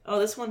Oh,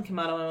 this one came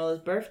out on my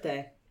mother's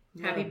birthday.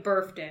 Happy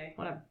birthday.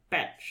 What a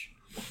bitch.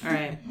 All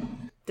right.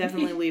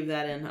 Definitely leave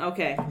that in.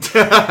 Okay.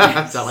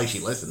 It's not like she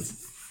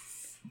listens.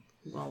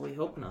 Well, we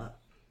hope not.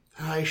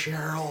 Hi,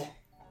 Cheryl.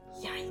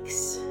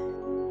 Yikes.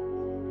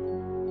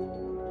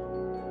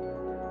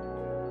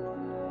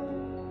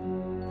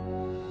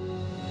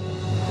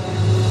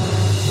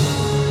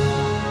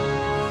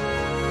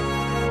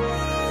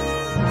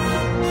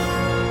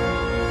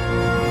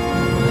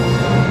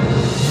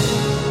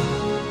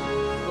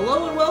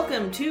 Hello and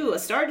welcome to A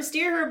Star to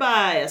Steer Her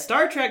By, a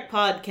Star Trek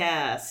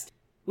podcast.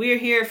 We are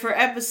here for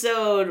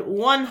episode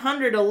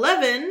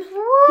 111.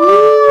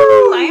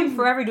 Woo! I am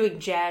forever doing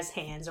jazz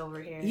hands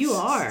over here. You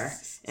are.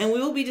 And we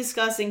will be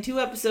discussing 2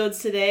 episodes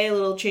today, a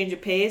little change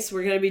of pace.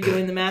 We're going to be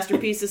doing the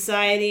Masterpiece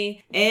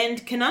Society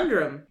and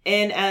Conundrum.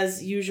 And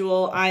as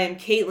usual, I am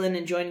Caitlin,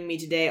 and joining me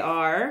today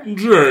are...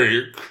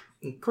 Jake.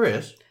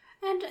 Chris.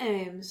 And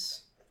Ames.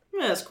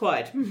 Yes,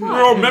 quite.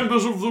 You're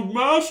members of the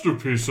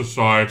Masterpiece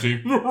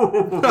Society.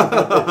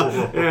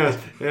 Yes,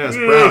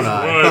 Brown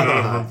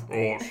Eye.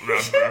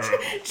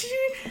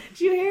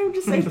 Did you hear him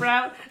just say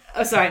brown?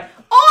 Oh, sorry.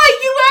 Oh,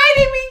 you heard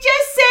him. He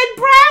just said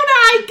brown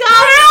eye,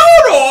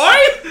 guys. Brown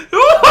Eye?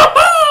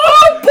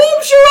 Oh,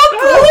 boobs your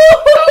uncle.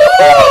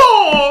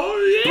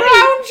 Oh,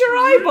 Brown's your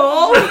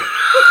eyeball.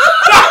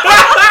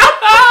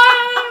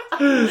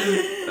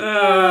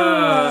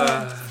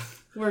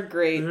 We're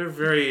great. They're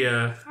very,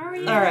 How are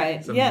you? All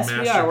right. Yes,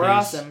 we are. We're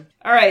awesome.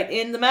 All right.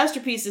 In the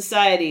Masterpiece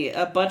Society,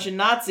 a bunch of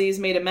Nazis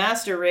made a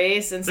master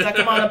race and stuck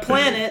them on a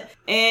planet.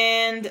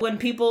 And when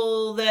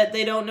people that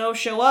they don't know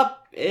show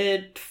up,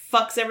 it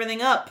fucks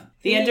everything up.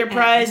 The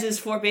Enterprise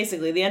is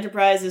the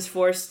Enterprise is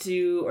forced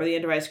to, or the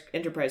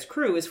Enterprise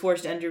crew is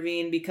forced to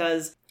intervene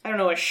because, I don't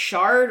know, a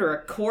shard or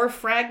a core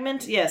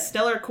fragment? Yes,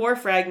 stellar core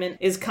fragment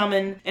is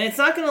coming, and it's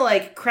not gonna,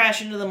 like,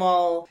 crash into them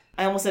all.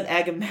 I almost said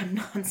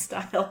Agamemnon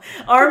style.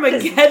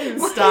 Armageddon style.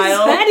 What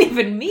does that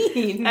even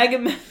mean? It's I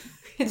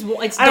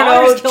don't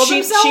know, kill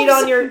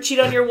themselves? cheat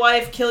on your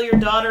wife, kill your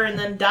daughter, and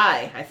then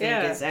die, I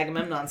think is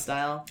Agamemnon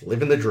style.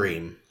 Living the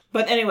dream.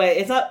 But anyway,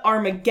 it's not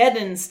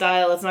Armageddon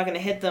style, it's not going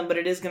to hit them, but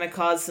it is going to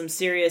cause some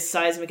serious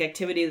seismic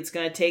activity that's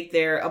going to take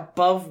their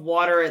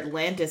above-water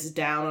Atlantis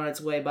down on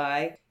its way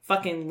by.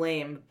 Fucking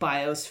lame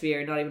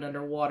biosphere, not even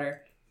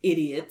underwater.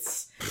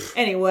 Idiots.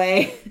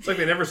 Anyway. It's like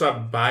they never saw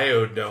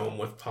Biodome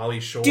with Pauly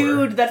Shore.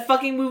 Dude, that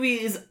fucking movie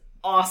is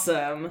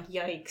awesome.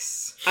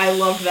 Yikes. I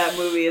loved that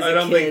movie as a kid. I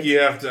don't think you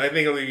have to. I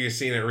think only you've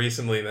seen it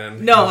recently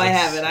then. No, I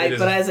haven't.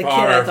 But as a kid,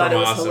 I thought it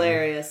was awesome.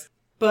 hilarious.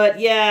 But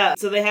yeah,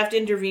 so they have to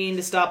intervene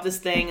to stop this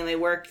thing, and they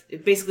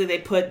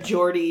put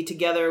Geordi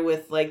together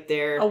with, like,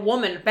 their... A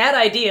woman. Bad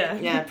idea.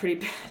 Yeah,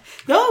 pretty bad.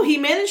 No, he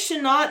managed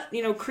to not,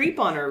 creep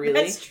on her, really.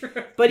 That's true.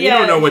 But You yeah,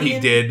 don't know what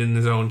he did in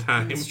his own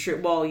time. It's true.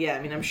 Well, yeah,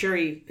 I mean, I'm sure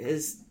he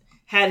has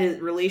had his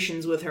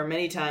relations with her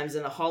many times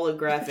in a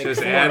holographic Just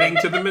form. adding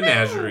to the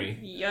menagerie.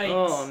 Yikes.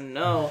 Oh,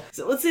 no.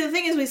 So, let's see, the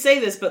thing is, we say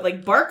this, but,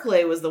 like,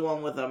 Barclay was the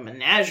one with a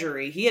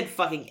menagerie. He had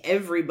fucking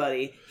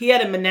everybody. He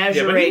had a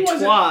menagerie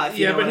trois, if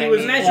you know but what he I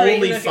was mean. Menagerie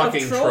only of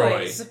fucking Troy.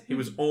 Troys. He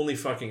was only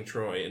fucking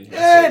Troy. In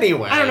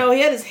Anyway. I don't know,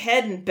 he had his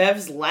head in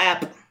Bev's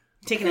lap,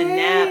 taking a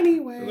nap.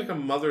 It's like a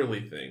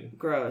motherly thing.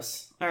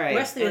 Gross. All right.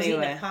 Wesley was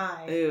anyway. eating a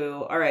pie.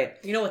 Ooh, all right.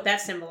 You know what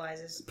that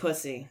symbolizes?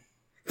 Pussy.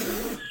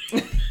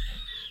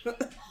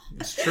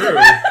 It's true.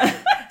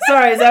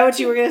 Sorry, is that what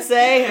you were gonna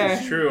say? Or...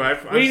 It's true.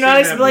 Were you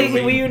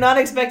not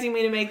expecting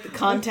me to make the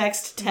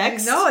context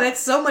text? No,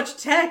 that's so much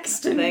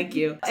text. Thank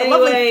you. It's a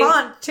lovely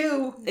font,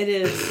 too. It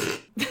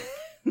is.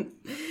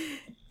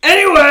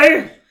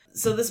 Anyway!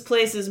 So this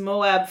place is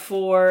Moab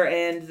 4,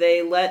 and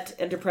they let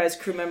Enterprise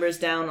crew members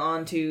down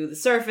onto the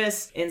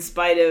surface in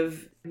spite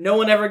of no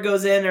one ever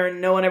goes in or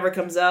no one ever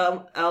comes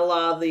out, a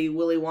la the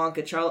Willy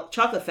Wonka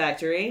chocolate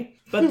factory.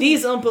 But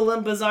these Oompa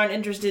Loompas aren't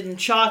interested in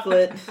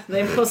chocolate.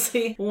 They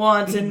mostly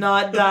want to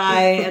not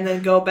die and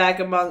then go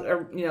back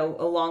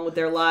along with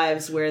their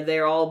lives where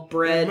they're all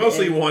bred. They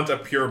mostly want a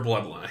pure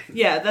bloodline.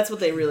 Yeah, that's what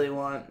they really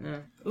want. Yeah.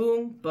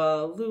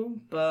 Oompa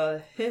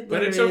Loompa, Hitler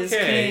But it's is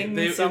okay. king,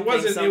 It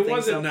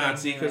wasn't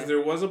Nazi because there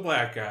was a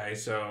black guy.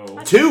 So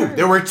 2.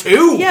 There were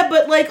 2. Yeah,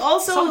 but like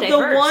also So the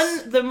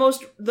diverse.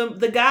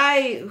 the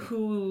guy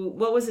who,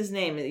 what was his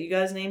name? You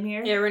got his name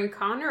here? Aaron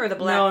Connor or the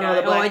black No, guy?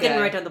 the black I didn't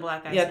guy. write down the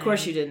black guy. Yeah, of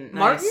course you didn't.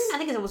 Martin? Nice. I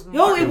think it was Martin.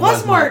 No, it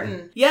was Martin.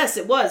 Martin. Yes,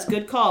 it was.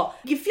 Good call.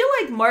 You feel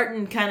like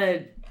Martin kind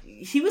of...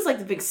 He was like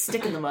the big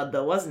stick in the mud,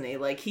 though, wasn't he?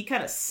 Like, he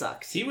kind of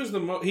sucked. he was the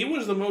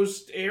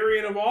most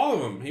Aryan of all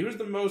of them. He was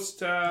the most.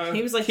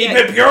 He was like, keep yeah,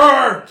 it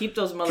pure. Keep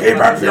those motherfuckers Keep it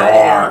out of pure.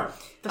 here.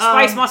 The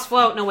spice must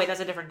float. No, wait,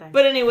 that's a different thing.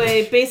 But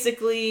anyway,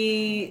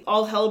 basically,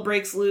 all hell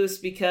breaks loose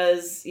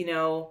because,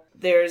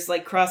 there's,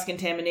 like,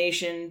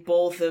 cross-contamination,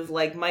 both of,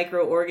 like,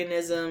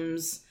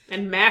 microorganisms...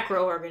 And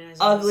macroorganisms.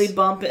 Ugly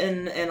bump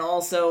and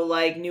also,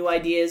 like, new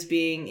ideas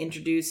being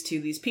introduced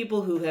to these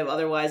people who have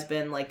otherwise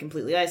been, like,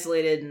 completely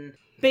isolated. And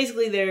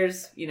basically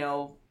there's,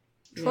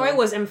 Troy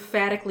was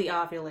emphatically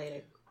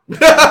ovulating.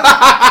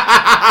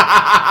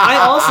 I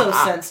also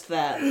sensed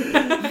that.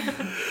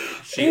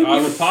 She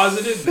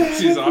posited that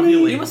she's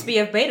ovulating. You must be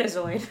a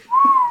betazoid.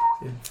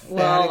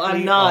 Well, I'm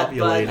Emphatically not,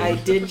 but ovulating. I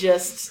did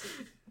just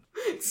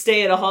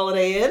stay at a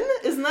Holiday Inn.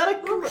 Isn't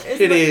that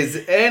a... It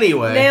is.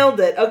 Anyway. Nailed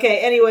it. Okay,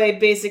 anyway,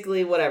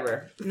 basically,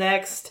 whatever.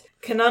 Next.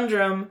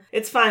 Conundrum.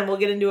 It's fine, we'll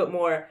get into it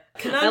more.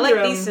 Conundrum. I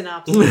like these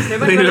synopses. They're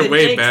much They better did than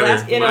way Jake's better.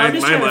 last You know, one. I'm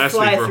just Mine trying to last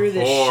fly week were through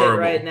this shit horrible.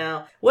 right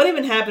now. What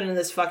even happened in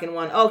this fucking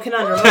one? Oh,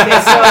 Conundrum. Okay,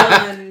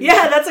 so...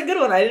 yeah, that's a good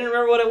one. I didn't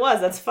remember what it was.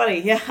 That's funny.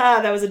 Yeah,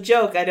 that was a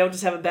joke. I don't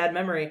just have a bad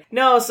memory.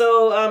 No,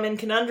 so in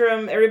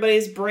Conundrum,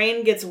 everybody's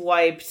brain gets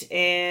wiped,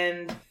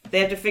 and they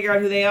have to figure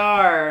out who they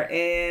are,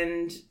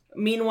 and...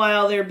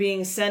 Meanwhile, they're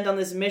being sent on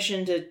this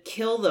mission to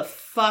kill the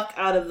fuck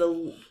out of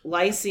the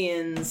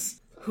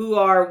Lycians, who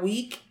are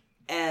weak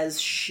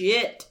as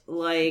shit.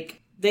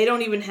 Like, they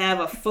don't even have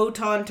a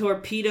photon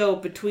torpedo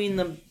between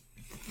them.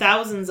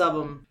 Thousands of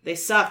them. They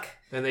suck.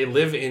 And they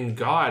live in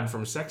God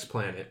from Sex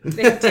Planet.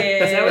 They did.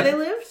 Is that where they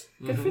lived?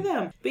 Good for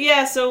them. But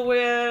yeah, so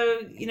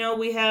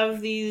we have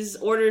these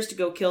orders to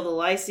go kill the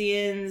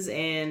Lycians,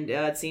 and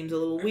it seems a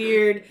little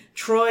weird.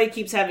 Troy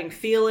keeps having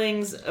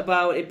feelings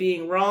about it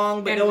being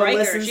wrong, but And no one Riker.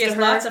 listens She has to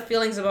her. lots of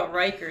feelings about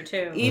Riker,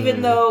 too.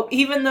 Even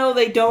though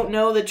they don't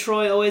know that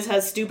Troy always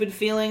has stupid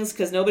feelings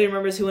because nobody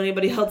remembers who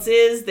anybody else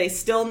is, they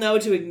still know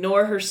to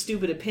ignore her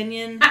stupid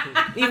opinion,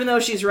 even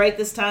though she's right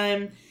this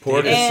time. Poor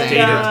And,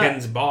 Cassandra.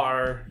 Ken's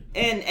bar.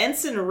 And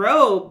Ensign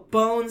Rowe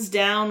bones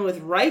down with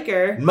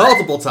Riker.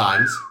 Multiple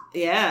times.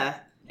 Yeah.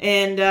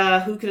 And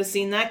who could have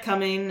seen that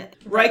coming?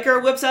 Riker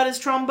whips out his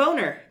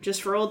tromboner,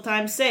 just for old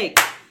time's sake.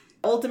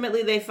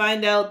 Ultimately, they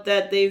find out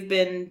that they've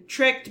been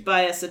tricked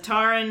by a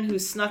Sataran who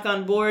snuck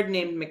on board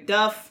named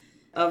Macduff,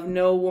 of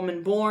no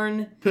woman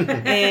born.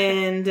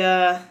 And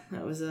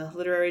that was a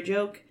literary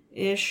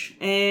joke-ish.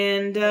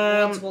 And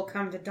Worlds will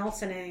come to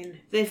Dulcinea.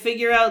 they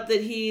figure out that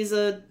he's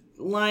a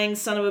lying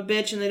son of a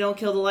bitch and they don't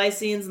kill the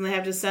Lycians, and they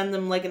have to send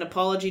them like an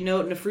apology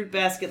note in a fruit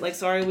basket like,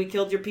 sorry, we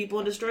killed your people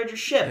and destroyed your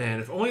ship.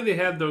 And if only they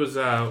had those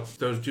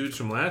dudes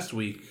from last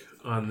week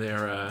on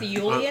their... The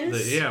Yulians?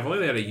 if only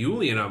they had a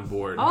Yulian on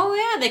board. Oh,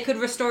 yeah, they could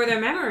restore their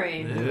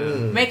memory.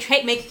 Yeah. Make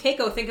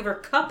Keiko think of her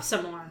cup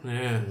some more.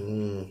 Yeah.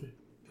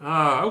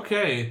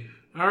 Okay.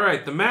 All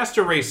right, the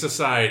Master Race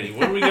Society.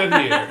 What do we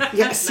got here?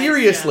 Yeah,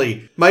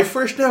 seriously. My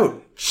first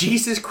note.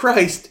 Jesus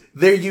Christ,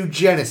 they're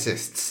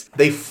eugenicists.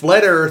 They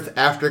fled Earth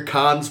after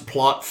Khan's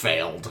plot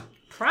failed.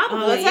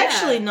 Probably, That's yeah.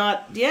 actually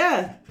not...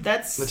 Yeah,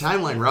 that's... The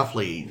timeline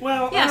roughly...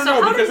 Well, Yeah, I don't so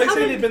know, how because did- they how say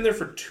did- they've been there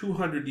for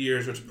 200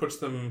 years, which puts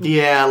them...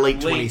 Yeah,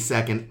 late Late.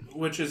 22nd.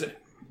 Which is...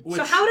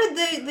 So how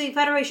did the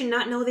Federation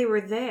not know they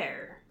were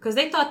there? Because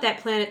they thought that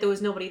planet there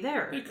was nobody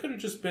there. It could have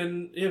just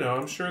been,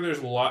 I'm sure there's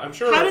a lot... I'm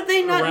sure How did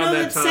they not around know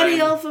that time, SETI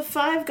Alpha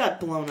 5 got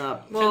blown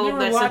up? Well, and there were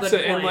that's lots a good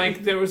of, point. and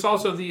like there was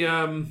also the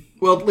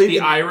Well,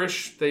 the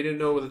Irish. They didn't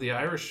know whether the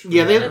Irish.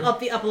 Yeah, they-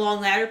 Up long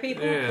ladder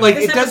people. Yeah. Like,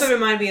 This it does- episode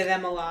remind me of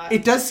them a lot.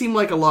 It does seem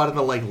like a lot of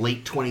the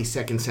late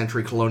 22nd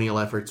century colonial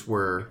efforts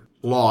were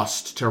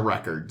lost to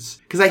records.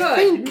 Because I Good.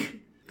 think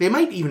they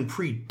might even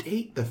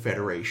predate the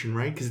Federation,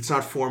 right? Because it's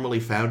not formally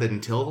founded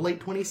until the late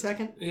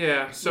 22nd.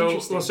 Yeah. So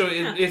Interesting.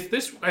 if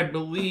this, I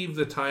believe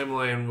the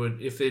timeline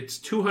would, if it's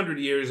 200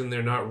 years and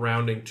they're not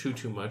rounding too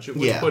much, it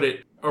would Yeah. put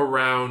it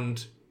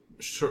around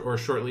or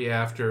shortly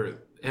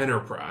after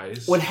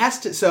Enterprise. Well, it has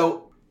to...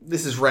 So,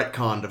 this is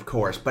retconned, of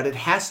course, but it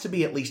has to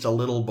be at least a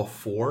little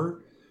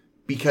before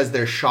because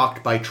they're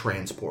shocked by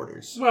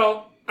transporters.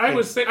 Well,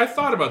 I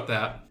thought about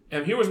that.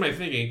 And here was my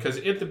thinking, because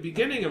at the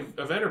beginning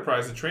of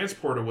Enterprise, the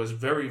transporter was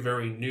very,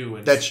 very new.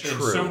 And, That's and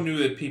true. so new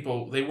that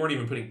they weren't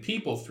even putting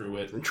people through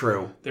it.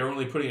 True. They were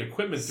only putting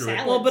equipment through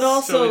Salad. it. Well, but So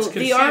also, it's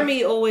the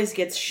army always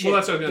gets shit Well,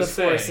 that's what I was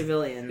before gonna say.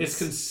 civilians. It's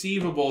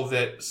conceivable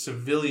that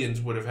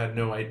civilians would have had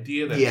no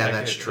idea that. Yeah, tech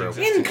that's had true.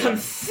 existed.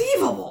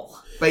 Inconceivable!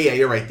 But yeah,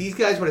 you're right. These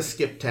guys would have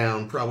skipped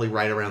town probably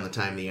right around the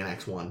time the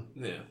NX won.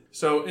 Yeah.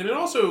 So, and it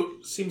also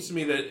seems to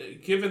me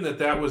that given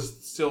that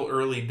was still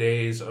early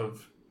days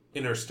of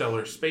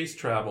interstellar space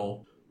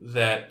travel,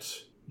 that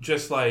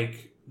just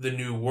like the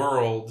New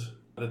World,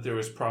 that there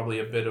was probably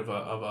a bit of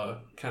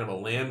a kind of a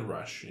land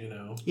rush,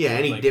 Yeah,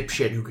 any Like-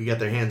 dipshit who could get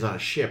their hands on a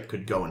ship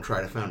could go and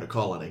try to found a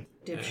colony.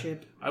 Dipshit.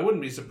 I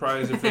wouldn't be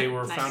surprised if they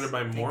were Nice. founded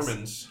by Thanks.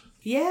 Mormons.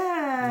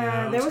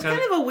 Yeah, there it's was kind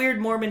kind of a weird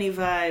Mormon-y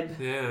vibe.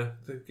 Yeah,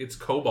 it's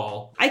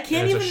Cobol. I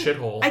can't and even... it's a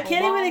shithole. I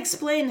can't even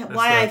explain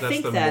why I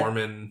think that's that. the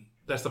Mormon.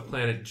 That's the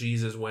planet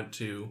Jesus went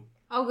to.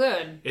 Oh,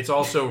 good. It's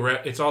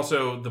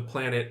also the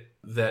planet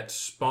that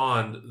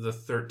spawned the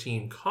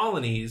 13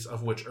 colonies,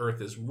 of which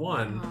Earth is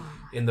one,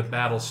 in the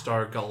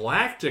Battlestar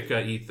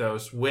Galactica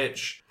ethos,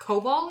 which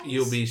Cobalt?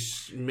 you'll be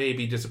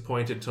maybe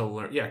disappointed to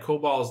learn. Yeah,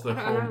 Cobal's the I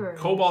home. remember.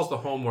 Cobal's the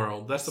home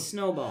world. That's the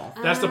Snowball.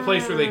 That's the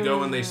place where they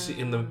go and they see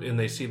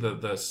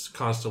the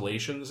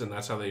constellations, and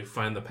that's how they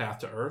find the path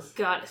to Earth.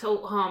 God,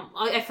 so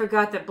I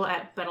forgot that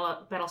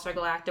Battlestar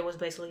Galactica was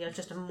basically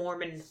just a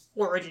Mormon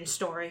origin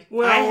story.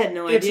 Well, I had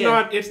no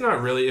idea. It's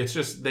not really. It's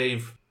just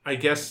I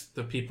guess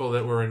the people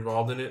that were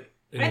involved in it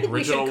I think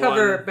we should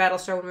cover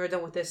Battlestar when we're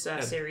done with this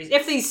series.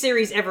 If these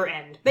series ever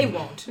end. They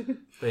won't.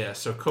 But yeah,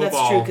 so Cobol...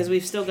 That's true, because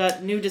we've still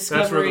got New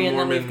Discovery, and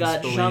then we've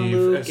got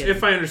Jean-Luc.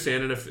 If I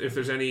understand it, if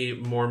there's any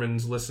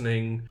Mormons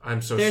listening,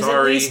 I'm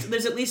sorry.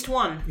 There's at least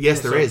one.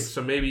 Yes, there is.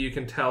 So maybe you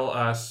can tell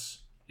us...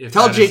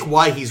 Tell Jake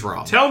why he's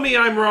wrong. Tell me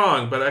I'm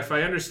wrong, but if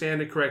I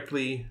understand it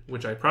correctly,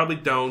 which I probably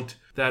don't,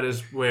 that is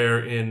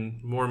where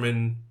in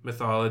Mormon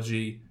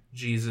mythology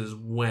Jesus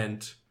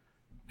went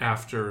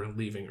after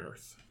leaving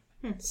Earth.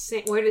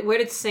 Where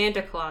did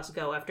Santa Claus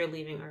go after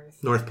leaving Earth?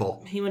 North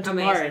Pole. He went to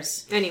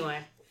Mars. Anyway.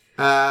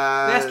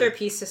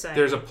 Masterpiece Society.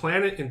 There's a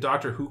planet in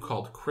Doctor Who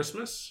called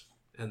Christmas,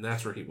 and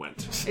that's where he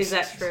went. Is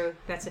that true?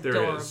 That's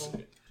adorable. There is.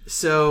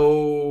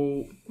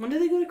 So... When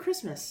did they go to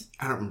Christmas?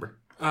 I don't remember.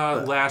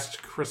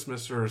 Last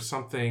Christmas or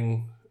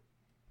something.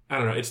 I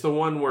don't know. It's the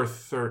one where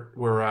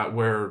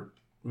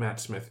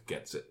Matt Smith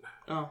gets it.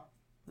 Oh,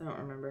 I don't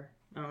remember.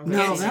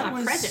 No, that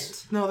was...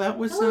 Present. No, that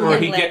was... Or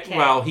he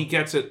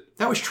gets it...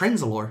 That was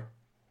Trenzalore,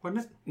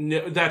 wasn't it?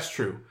 No, that's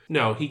true.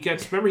 No, he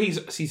gets... Remember,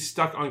 he's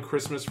stuck on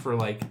Christmas for,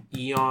 like,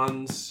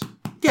 eons?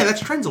 Yeah,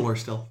 that's Trenzalore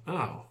still.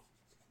 Oh.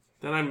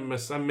 Then I'm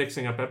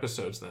mixing up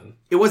episodes, then.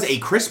 It was a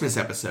Christmas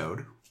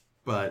episode,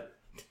 but...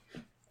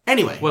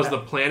 Anyway. Was the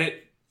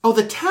planet... Oh,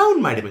 the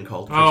town might have been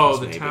called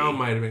Christmas, town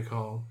might have been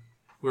called.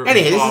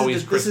 Anyway,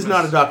 this is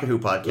not a Doctor Who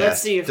podcast.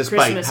 Let's see if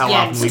despite Christmas how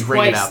often we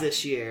bring it up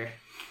this year.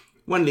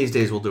 One of these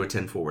days we'll do a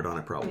 10 forward on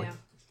it, probably. Yeah.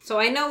 So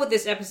I know with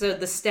this episode,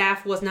 the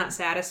staff was not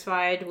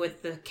satisfied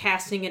with the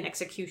casting and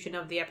execution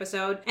of the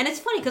episode, and it's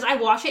funny because I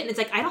watch it and it's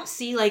like I don't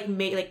see like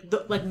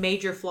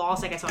major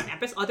flaws like I saw in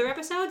other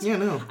episodes. Yeah,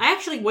 no. I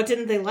actually, what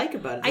didn't they like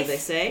about it? Did they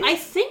say? I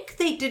think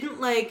they didn't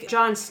like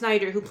John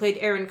Snyder, who played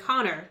Aaron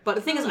Connor. But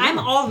the thing is, I'm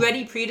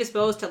already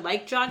predisposed to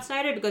like John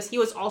Snyder because he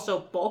was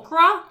also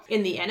Bulkra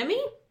in The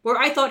Enemy, where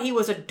I thought he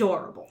was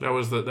adorable. That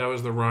was the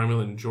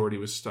Romulan Geordi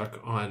was stuck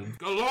on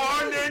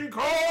Galorndon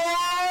Core.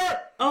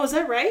 Oh, is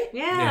that right?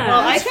 Yeah.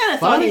 Well, I kind of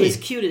thought he was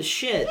cute as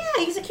shit.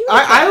 Yeah, he's a cute.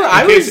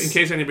 In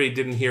case anybody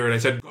didn't hear it, I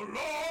said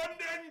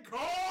Galorndon Core.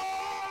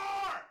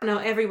 No,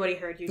 everybody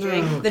heard you,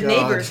 Jake. The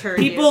neighbors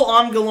heard you. People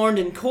on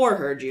Galorndon Core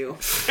heard you.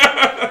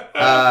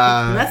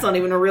 And that's not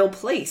even a real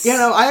place. Yeah,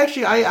 no, I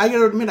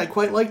gotta admit, I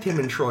quite liked him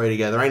and Troy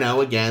together. I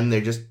know, again, they're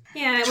just...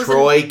 Yeah,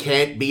 Troy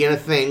can't be in a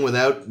thing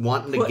without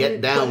wanting to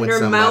get down with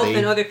somebody. Her mouth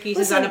and other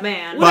pieces on a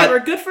man. Whatever,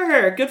 good for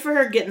her. Good for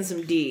her getting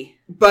some D.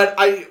 But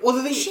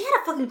the thing... She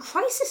had a fucking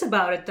crisis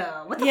about it,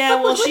 though. What the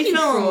fuck was she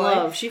fell in Troy?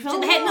 love. She fell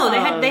in love. No,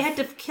 they had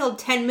to kill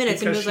 10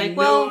 minutes because and it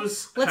was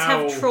like, let's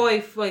have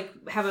Troy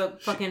have a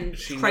fucking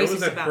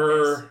crisis about this.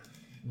 Her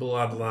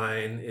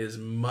bloodline is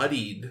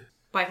muddied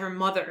by her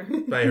mother.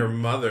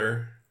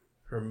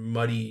 Her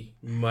muddy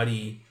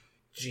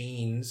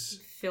genes.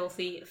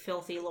 Filthy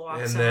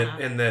Loaxana.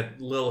 And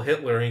that Lil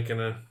Hitler ain't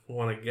gonna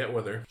want to get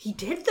with her. He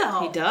did, though.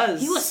 He does.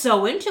 He was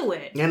so into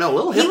it. Yeah, no,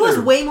 Lil Hitler... He was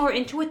way more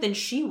into it than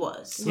she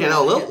was. Yeah,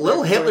 no,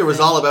 Lil Hitler was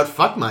all about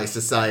fuck my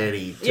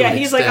society. Yeah,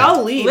 he's like,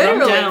 I'll leave.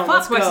 Literally, I'm down.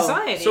 fuck my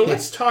society. So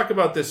let's talk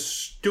about this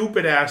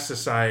stupid-ass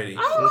society.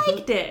 I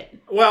liked it.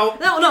 Well...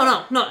 No.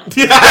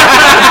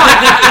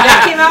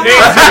 That came out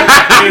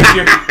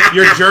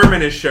your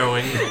German is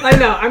showing. I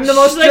know, I'm the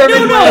most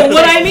German. No,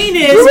 what I mean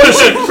is we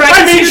should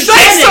practice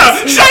Scheisse!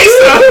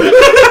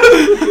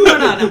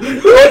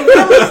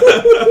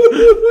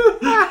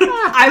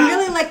 I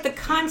really like the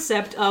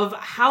concept of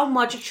how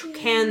much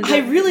can... I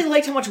really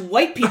liked how much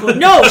white people...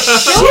 No, there were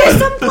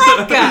some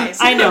black guys.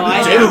 I know.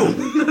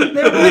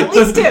 There were at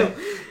least two.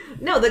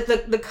 No,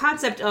 the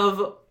concept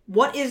of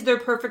what is their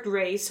perfect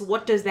race,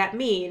 what does that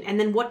mean, and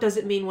then what does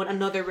it mean when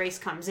another race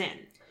comes in?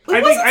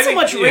 It wasn't so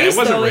much race,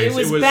 though. It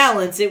was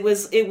balance. It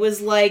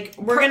was like,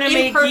 we're going to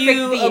make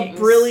you a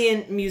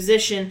brilliant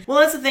musician. Well,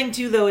 that's the thing,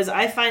 too, though, is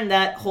I find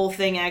that whole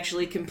thing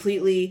actually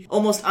completely,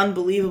 almost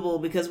unbelievable,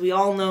 because we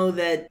all know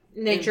that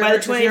nature by the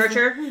versus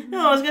nurture?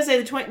 No, I was going to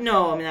say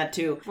not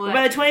two. But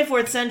by the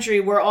 24th century,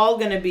 we're all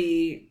going to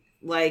be,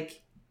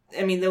 like,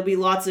 I mean, there'll be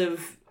lots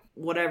of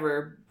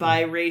whatever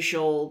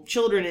biracial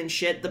children and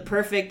shit. The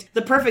perfect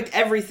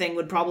everything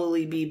would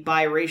probably be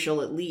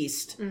biracial at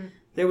least.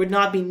 There would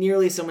not be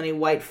nearly so many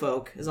white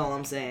folk, is all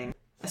I'm saying.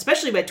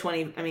 Especially by the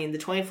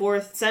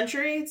 24th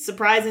century. It's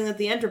surprising that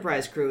the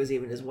Enterprise crew is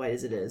even as white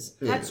as it is.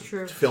 Yeah, that's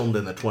true. Filmed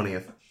in the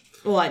 20th.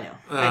 Well, I know.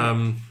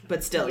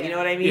 But still, you know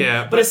what I mean?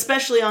 Yeah. But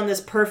especially on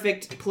this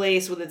perfect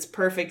place with its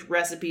perfect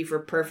recipe for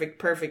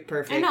perfect.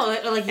 I know,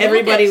 like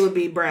everybody would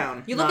be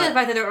brown. You look at the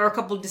fact that there are a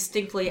couple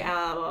distinctly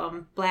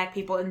black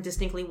people and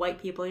distinctly white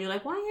people, and you're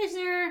like, why is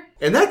there?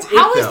 And that's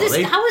how is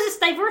this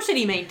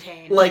diversity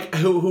maintained? Like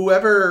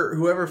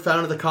whoever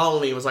founded the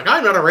colony was like,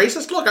 I'm not a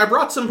racist. Look, I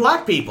brought some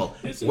black people.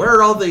 Where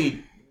are all the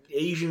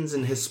Asians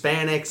and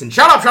Hispanics? And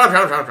shut up.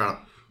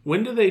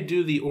 When do they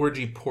do the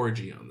orgy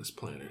porgy on this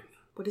planet?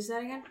 What is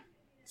that again?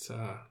 It's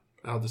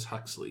Aldous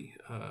Huxley.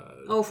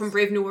 From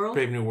Brave New World?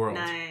 Brave New World.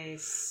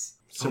 Nice.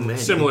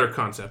 Similar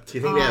concept. Do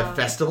you think they have a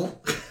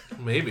festival?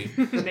 Maybe.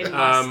 But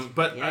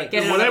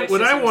I'm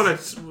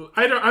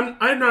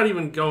not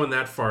even going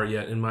that far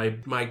yet in my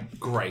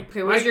gripe.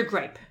 Okay, where's your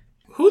gripe?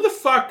 Who the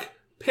fuck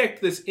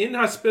picked this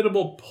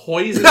inhospitable,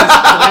 poisonous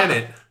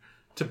planet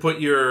to put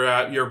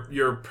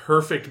your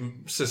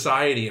perfect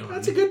society on?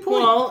 That's a good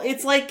point. Well,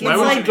 it's like Why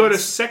would you go to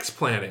Sex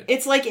Planet?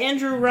 It's like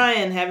Andrew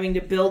Ryan having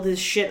to build his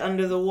shit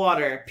under the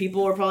water.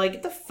 People were probably like,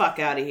 get the fuck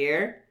out of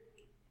here.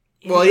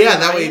 Well, yeah,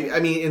 that way, I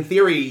mean, in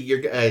theory,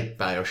 you're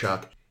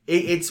Bioshock.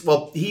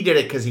 He did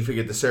it because he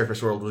figured the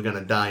surface world was going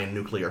to die in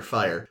nuclear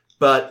fire.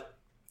 But...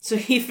 So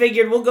he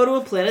figured, we'll go to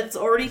a planet that's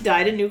already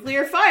died in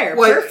nuclear fire.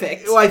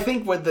 Perfect. Well, I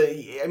think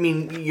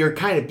you're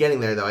kind of getting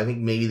there, though. I think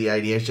maybe the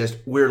idea is just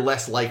we're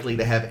less likely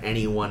to have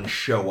anyone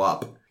show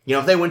up. You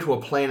know, if they went to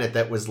a planet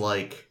that was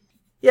like...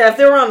 Yeah, if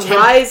they were on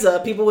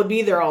Ryza, people would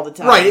be there all the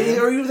time. Right,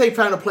 or even if they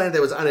found a planet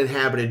that was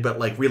uninhabited but,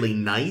 like, really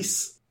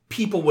nice,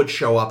 people would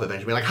show up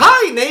eventually. Like,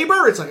 hi,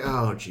 neighbor! It's like,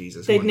 oh,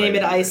 Jesus. They'd name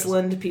it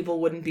Iceland. People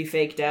wouldn't be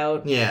faked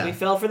out. Yeah. We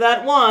fell for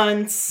that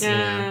once.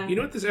 Yeah. You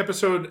know what this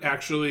episode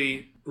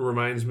actually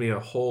reminds me a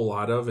whole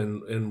lot of,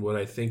 and what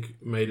I think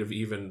might have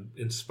even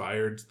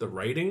inspired the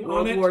writing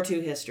on it? World War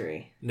II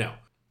history. No.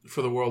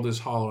 For the world is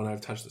hollow and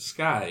I've touched the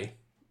sky.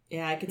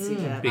 Yeah, I can see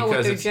that.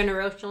 Because with their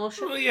generational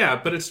shit? Well, yeah,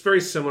 but it's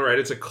very similar, right?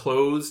 It's a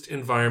closed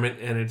environment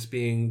and it's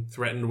being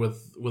threatened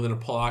with an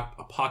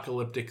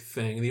apocalyptic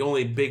thing. The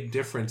only big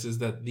difference is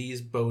that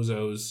these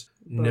bozos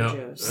know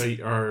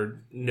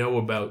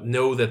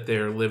that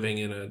they're living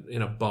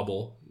in a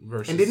bubble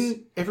versus... And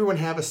didn't everyone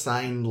have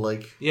assigned,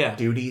 like,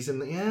 duties?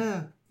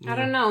 Yeah. I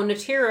don't know.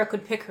 Natira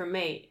could pick her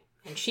mate,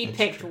 and she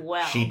picked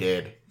well. She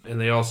did. And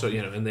they also,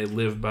 and they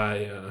live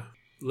by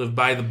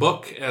the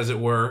book, as it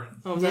were.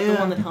 Oh, was that the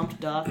one that humped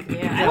Doc?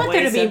 Yeah, I want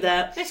there to be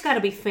that. There's got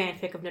to be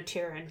fanfic of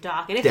Natira and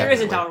Doc, and if there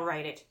isn't, I'll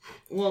write it.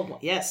 Well,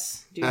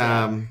 yes, do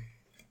that.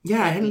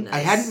 Yeah, I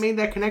hadn't made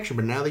that connection,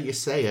 but now that you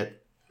say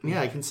it, yeah,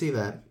 I can see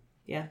that.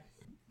 Yeah.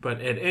 But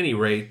at any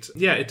rate,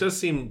 yeah, it does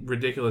seem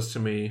ridiculous to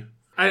me.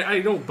 I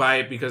don't buy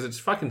it because it's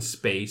fucking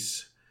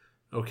space.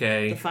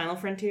 Okay. The Final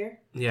Frontier?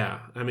 Yeah.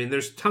 I mean,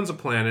 there's tons of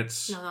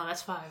planets. No,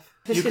 that's 5.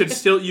 You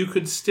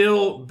could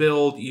still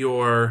build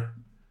your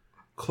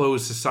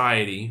closed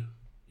society.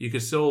 You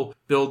could still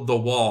build the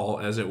wall,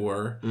 as it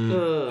were,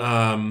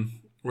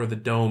 or the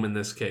dome in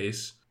this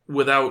case,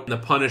 without the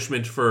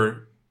punishment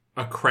for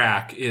a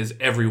crack is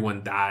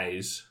everyone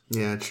dies.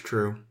 Yeah, it's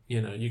true.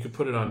 You could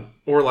put it on,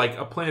 or like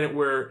a planet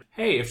where,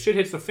 hey, if shit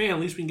hits the fan, at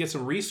least we can get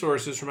some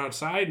resources from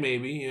outside.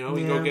 Maybe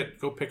we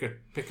go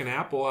pick an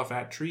apple off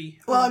that tree.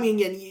 Well, I mean,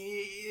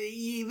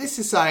 this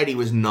society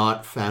was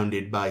not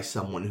founded by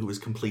someone who was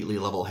completely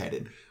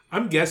level-headed.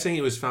 I'm guessing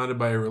it was founded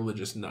by a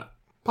religious nut.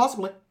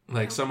 Possibly.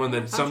 Like someone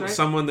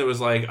that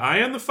was like, I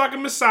am the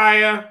fucking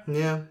Messiah.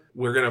 Yeah.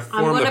 We're gonna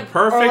form the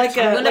perfect,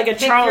 or like a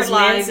Charles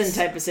Manson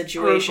type of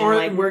situation.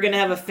 Like we're gonna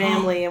have a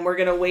family and we're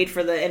gonna wait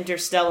for the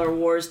interstellar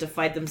wars to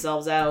fight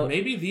themselves out.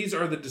 Maybe these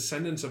are the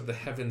descendants of the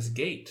Heaven's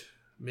Gate.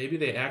 Maybe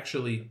they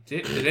actually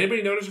did. Did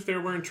anybody notice if they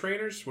were wearing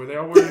trainers? Were they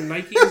all wearing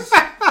Nikes?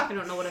 I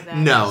don't know what that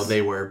is. No,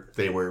 they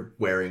were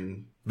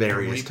wearing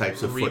various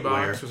types of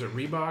footwear. Was it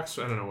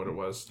Reeboks? I don't know what it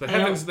was. The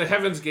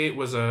Heaven's Gate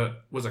was a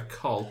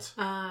cult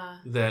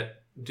that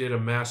did a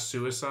mass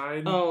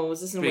suicide. Oh,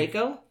 was this in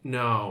Waco?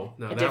 No,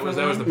 that was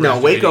the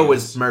Waco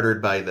was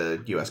murdered by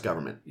the U.S.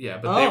 government. Yeah,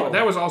 but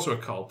that was also a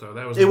cult, though.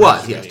 That was yes.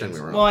 Don't get me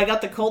wrong. Well, I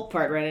got the cult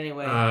part right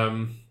anyway.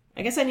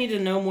 I guess I need to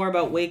know more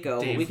about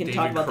Waco. But we can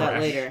talk about that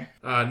later.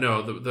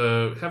 No,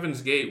 the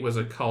Heaven's Gate was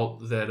a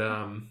cult that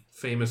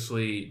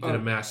famously did a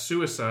mass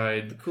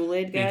suicide. The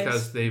Kool-Aid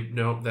guys? Because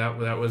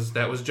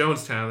that was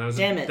Jonestown.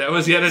 Damn it! That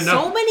was yet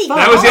another. So many.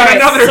 That was yet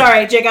another.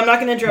 Sorry, Jake. I'm not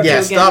going to interrupt you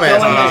again. Stop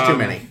asking. There's too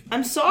many.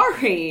 I'm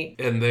sorry.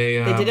 And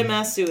they did a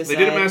mass suicide. They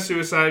did a mass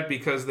suicide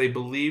because they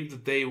believed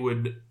that they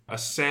would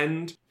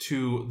ascend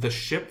to the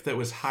ship that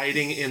was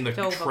hiding in the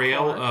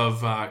trail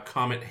of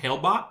Comet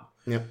Hale-Bot.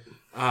 Yep.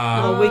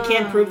 We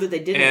can't prove that they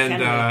didn't.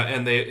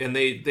 And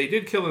they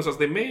did kill themselves.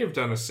 They may have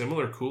done a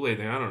similar Kool-Aid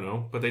thing. I don't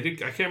know, but they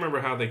did. I can't remember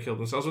how they killed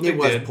themselves. It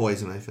was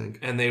poison, I think.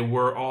 And they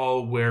were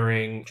all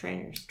wearing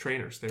trainers.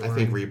 They were I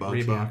think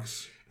Reeboks. Yeah.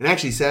 And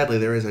actually, sadly,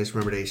 I just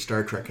remembered a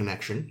Star Trek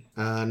connection.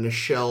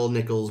 Nichelle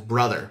Nichols'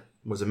 brother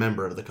was a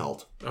member of the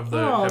cult. Of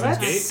the Heaven's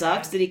Gate?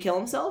 Sucks. Did he kill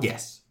himself?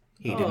 Yes,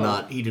 he did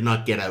not. He did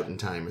not get out in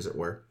time, as it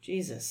were.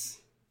 Jesus.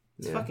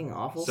 It's fucking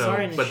awful. So,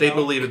 sorry, Nichelle. But they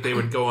believe that they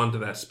would go onto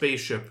that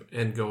spaceship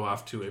and go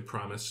off to a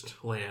promised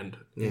land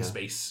in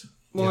space.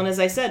 Well, and as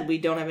I said, we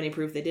don't have any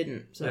proof they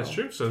didn't. So. That's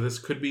true. So this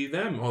could be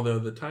them, although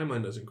the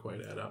timeline doesn't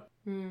quite add up.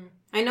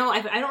 I know.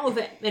 I don't know if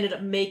it ended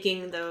up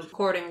making the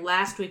recording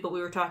last week, but we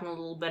were talking a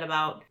little bit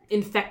about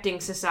infecting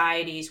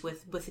societies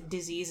with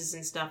diseases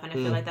and stuff, and I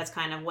feel like that's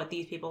kind of what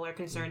these people are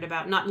concerned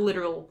about. Not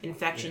literal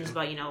infections,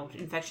 but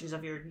infections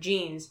of your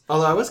genes.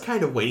 Although I was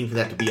kind of waiting for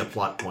that to be a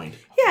plot point.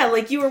 Yeah,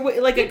 like you were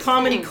like a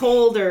common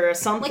cold or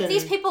something. Like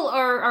these people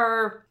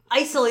are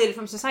isolated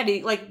from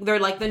society. Like they're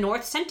like the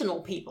North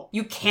Sentinel people.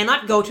 You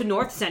cannot go to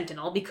North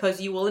Sentinel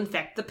because you will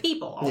infect the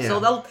people.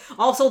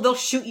 They'll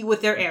shoot you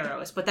with their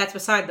arrows, but that's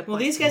beside the point. Well,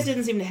 these guys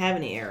didn't seem to have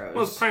any arrows.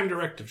 Well, it's Prime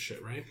Directive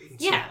shit, right?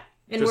 Yeah.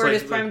 And where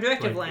is Prime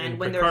Directive land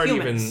when Picard they're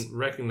humans? Even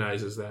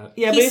recognizes that.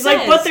 Yeah, but he's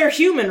like, but they're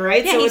human,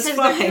 right? Yeah, so he it's says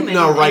fine. they're human.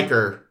 No,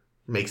 Riker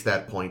makes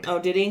that point. Oh,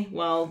 did he?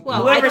 Well I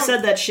whoever don't-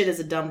 said that shit is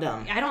a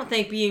dum-dum. I don't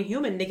think being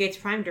human negates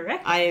Prime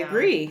Directive. I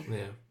agree. Yeah.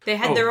 They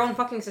had their own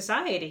fucking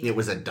society. It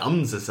was a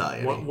dumb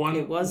society.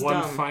 It was one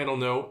dumb. final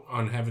note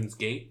on Heaven's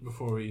Gate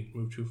before we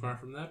move too far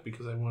from that,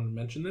 because I want to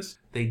mention this.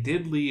 They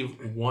did leave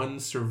one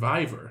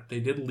survivor.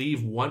 They did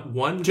leave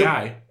one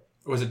guy.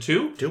 Was it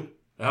two? Two.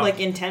 Oh. Like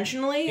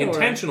intentionally?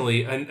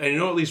 Intentionally, and I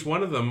know at least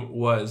one of them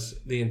was,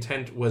 the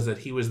intent was that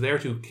he was there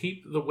to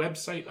keep the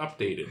website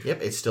updated.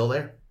 Yep, it's still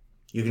there.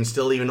 You can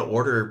still even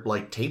order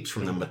like tapes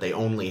from them, but they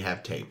only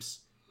have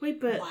tapes. Wait,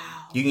 but Wow.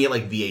 You can get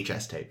like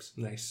VHS tapes.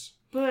 Nice.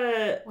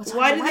 What's on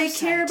why the do they website?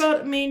 care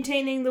about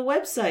maintaining the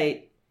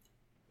website?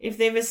 If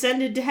they've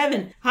ascended to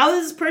heaven, how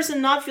does this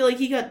person not feel like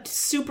he got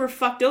super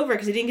fucked over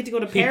because he didn't get to go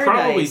to He paradise?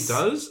 probably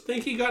does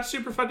think he got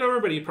super fucked over,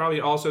 but he probably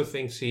also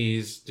thinks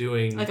he's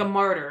doing... Like a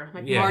martyr.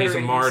 Like yeah, he's a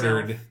martyring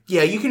martyred. himself.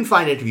 Yeah, you can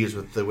find interviews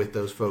with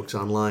those folks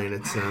online.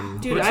 It's Dude,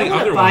 What's I the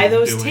want other to buy one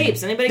those doing?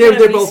 tapes. Anybody they're, got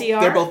a they're both VCR?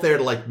 they're both there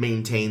to like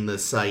maintain the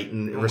site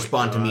and my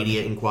respond to God.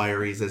 media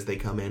inquiries as they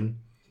come in.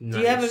 Do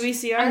you have a Nice.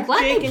 VCR, I'm glad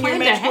Jake, they in your planned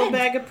magical ahead.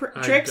 bag of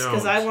I tricks?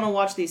 Because don't. I want to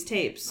watch these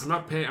tapes. I'm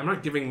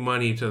not giving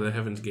money to the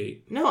Heaven's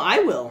Gate. No, I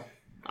will.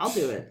 I'll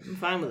do it. I'm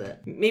fine with it.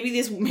 Maybe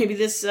this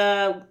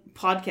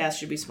podcast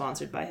should be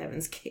sponsored by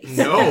Heaven's Gate.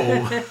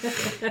 No,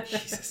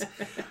 Jesus.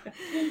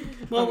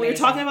 Well, we were Amazing.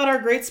 talking about our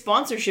great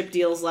sponsorship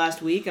deals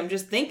last week. I'm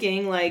just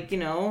thinking, like,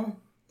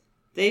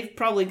 they've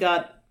probably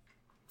got...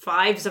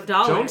 $5s of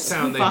dollars.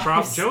 Jonestown, they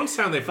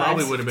Fives.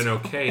 probably would have been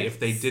okay if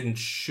they didn't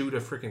shoot a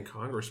freaking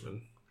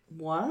congressman.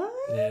 What?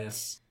 Yeah.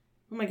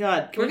 Oh my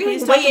god. Can We're we getting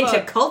please way talk into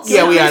about... cults.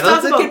 Yeah, we Let's are.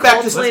 talk Let's about get back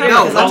to cults let's later,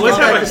 no. because Let's that's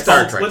get back what to I-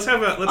 Star Trek. Let's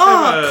have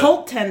Oh, a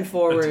cult 10 a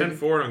forward. 10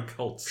 forward on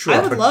cults. Sure, I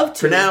would but love to.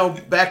 For now,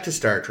 back to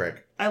Star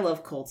Trek. I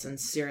love cults and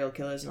serial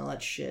killers and all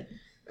that shit.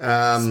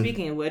 Um,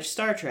 Speaking of which,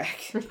 Star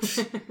Trek.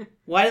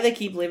 Why do they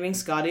keep leaving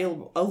Scotty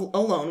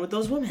alone with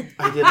those women?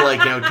 I did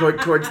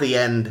like towards the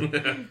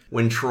end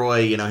when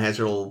Troy has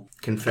her little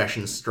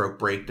confession stroke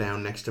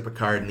breakdown next to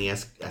Picard in the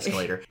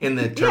escalator in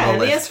the turbo Yeah, in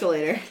the lift.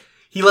 escalator.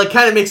 He like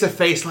kind of makes a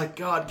face like,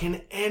 God,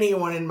 can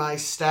anyone in my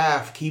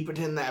staff keep it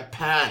in their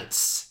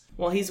pants?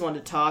 Well, he's one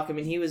to talk. I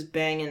mean, he was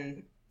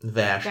banging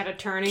Vash. Got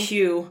attorney.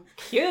 Q.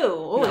 Q.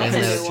 Oh, And that's a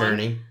an new one.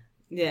 attorney.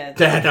 Yeah.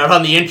 Not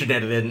on the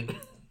internet, it didn't.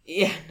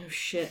 Yeah, no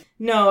shit.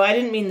 No, I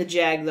didn't mean the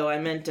Jag, though. I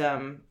meant,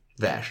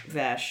 Vash.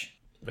 Vash.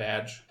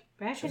 Badge.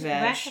 Vash isn't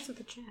Vash. the Jag.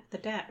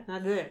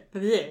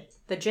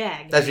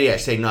 That's what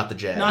say, not the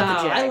Jag. Not the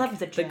Oh, Jag. I love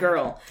the The Jag.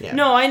 girl. Yeah.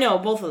 No, I know,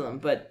 both of them,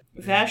 but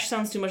Vash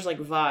sounds too much like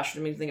Vash.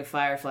 It makes me think of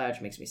Firefly, which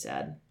makes me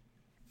sad.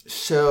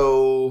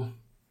 So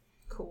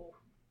Cool.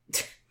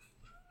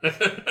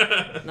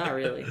 Not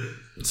really.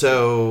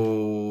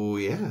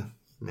 yeah,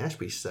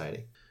 Masterpiece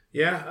Society.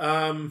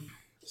 Yeah,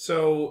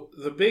 so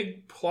the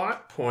big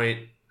plot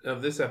point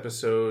of this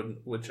episode,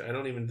 which I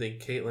don't even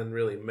think Caitlin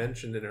really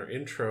mentioned in her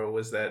intro,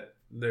 was that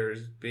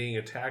there's being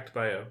attacked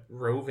by a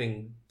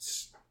roving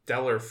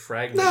stellar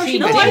fragment. No, she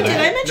No, mentioned I did. that.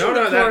 I mentioned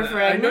the core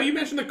fragment. I know you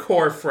mentioned the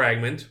core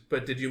fragment,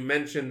 but did you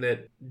mention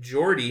that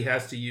Geordi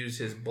has to use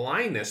his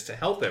blindness to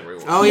help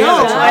everyone? Oh, yeah, no,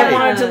 that's I right.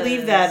 wanted to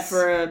leave that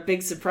for a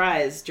big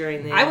surprise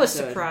during the I was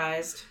episode.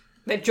 surprised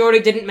that Jordy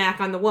didn't mac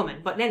on the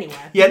woman, but anyway.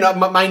 Yeah, no,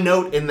 my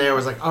note in there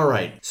was like, all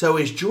right, so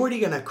is Geordi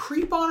going to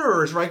creep on her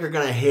or is Riker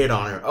going to hit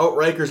on her? Oh,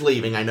 Riker's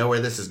leaving. I know where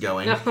this is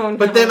going. Oh, no.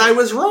 But then I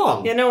was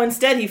wrong. Yeah, no,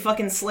 instead he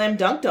fucking slam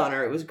dunked on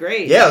her. It was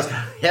great.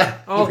 Yeah,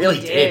 Oh, he really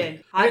he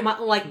did. I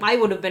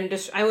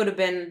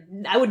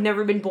would never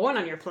have been born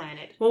on your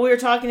planet. Well, we were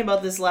talking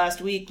about this last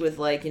week with,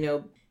 like,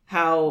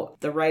 how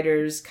the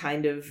writers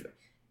kind of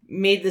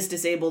made this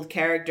disabled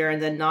character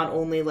and then not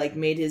only, like,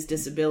 made his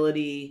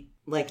disability,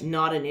 like,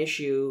 not an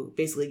issue,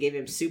 basically gave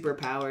him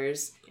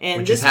superpowers. And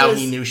Which this is how was,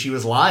 he knew she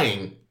was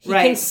lying. He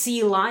Right. can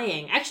see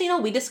lying. Actually, no,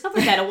 we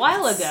discovered that a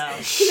while ago.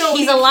 He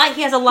He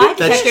has a lie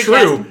That's detector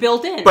true. test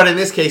built in. But in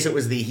this case, it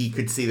was he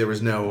could see there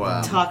was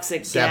no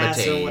toxic gas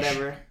sabotage. or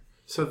whatever.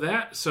 So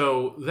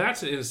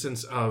that's an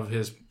instance of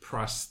his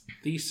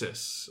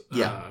prosthesis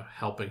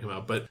helping him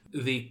out. But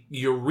the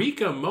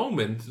eureka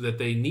moment that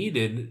they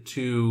needed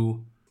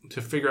to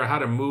figure out how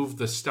to move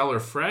the stellar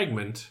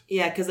fragment.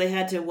 Yeah, because they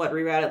had to,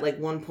 reroute it, like,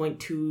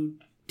 1.2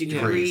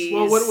 degrees.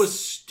 Well, what was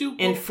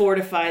stupid and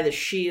fortify the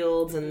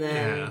shields, and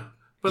then... Yeah.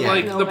 But Yeah.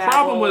 like No the babble.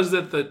 problem was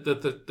that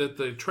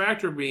the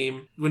tractor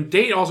beam, when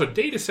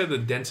Data said the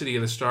density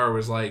of the star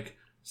was like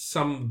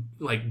some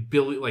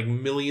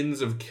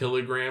millions of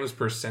kilograms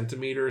per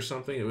centimeter or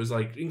something. It was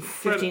like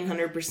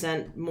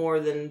 1,500% more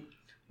than...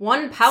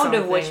 1 pound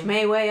of which Something.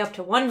 may weigh up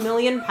to 1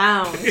 million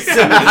pounds. That's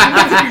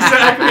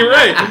exactly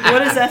right.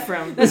 What is that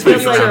from? That's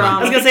Feels like, Futurama.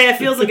 I was gonna say, it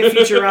feels like a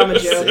Futurama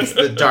joke. It's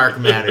the dark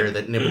matter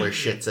that Nibbler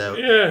shits out.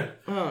 Yeah.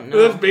 Oh, Well,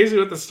 no. that's basically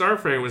what the star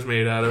frame was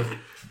made out of,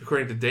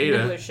 according to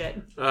Nibbler Data.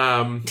 shit.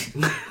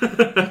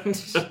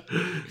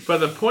 But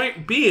the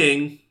point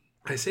being,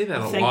 I say that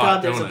a Thank lot.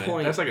 God there's don't a I?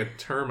 point. That's like a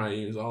term I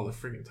use all the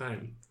freaking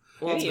time.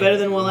 Well, it's Yeah. better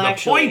than, The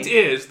actually...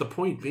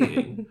 point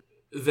being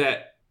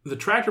that the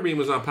tractor beam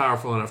was not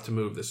powerful enough to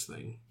move this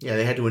thing. Yeah,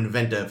 they had to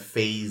invent a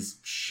phase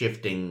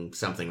shifting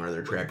something or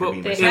other tractor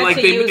beam. they or had something. And,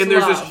 to use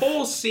there's this love.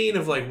 whole scene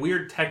of like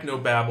weird techno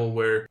babble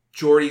where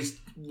Geordi's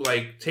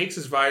like takes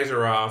his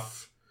visor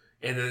off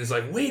and then is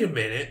like, wait a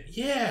minute,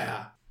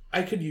 yeah,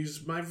 I could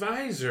use my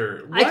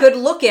visor. I could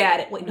look at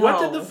it. Wait, no.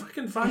 What did the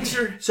fucking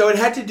visor? So it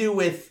had to do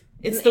with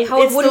It's the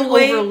how it it's wouldn't the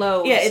way,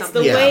 overload. Yeah, it's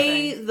the something.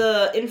 way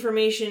the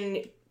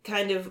information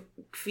kind of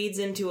feeds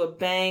into a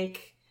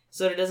bank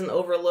so that it doesn't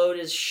overload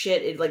his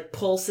shit. It like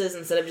pulses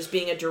instead of just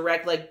being a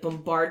direct like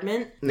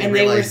bombardment. And And they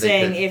they were realized they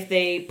saying could- if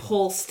they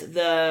pulsed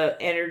the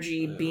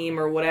energy beam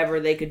or whatever,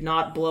 they could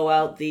not blow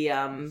out the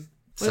what do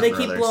they Something or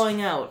keep others.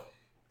 blowing out?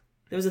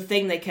 There was a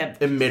thing they kept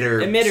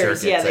emitters.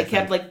 circuits, yeah, they I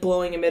kept think. like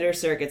blowing emitter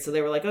circuits. So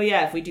they were like, oh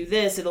yeah, if we do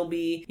this, it'll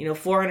be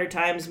 400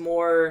 times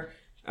more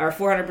or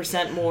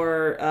 400%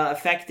 more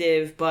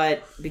effective.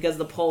 But because of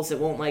the pulse, it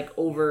won't like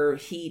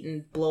overheat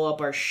and blow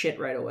up our shit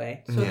right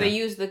away. So Yeah. they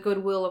use the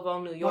goodwill of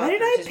all New Yorkers. Why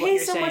did I is what pay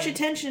you're so much saying.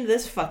 attention to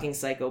this fucking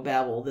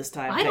psychobabble this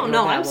time? I don't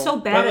know. I'm so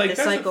Technobabble. bad But at like the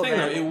that's the thing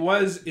though.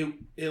 psychobabble.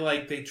 It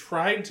like they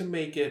tried to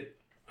make it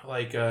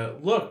like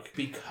look,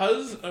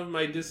 because of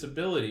my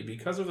disability,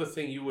 because of the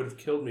thing you would have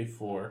killed me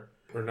for.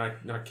 Or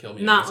not kill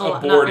me, Not it's al-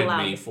 not aborted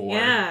allowed. me for.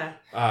 Yeah.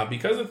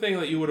 Because of the thing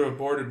that you would have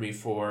aborted me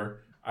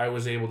for, I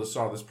was able to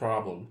solve this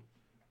problem.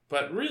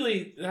 But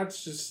really,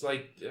 that's just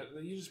like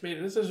you just made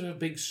it. This is a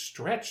big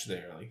stretch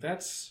there. Like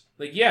that's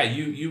like yeah,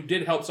 you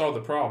did help solve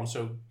the problem.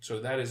 So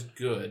that is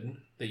good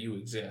that you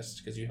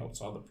exist because you helped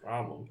solve the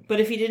problem.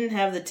 But if he didn't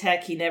have the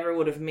tech, he never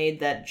would have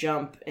made that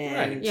jump, and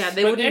Right. Yeah,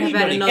 they But wouldn't have had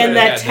anybody another. and could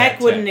that have had tech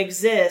that wouldn't tech.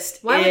 exist.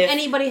 Why would if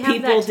anybody have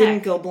people that didn't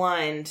tech? go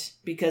blind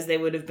because they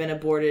would have been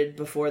aborted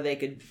before they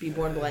could be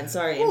born blind.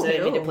 Sorry, Ames, I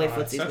didn't mean to play It's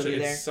footsies with you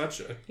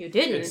there. You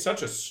didn't. It's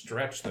such a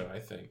stretch, though. I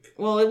think.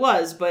 Well, it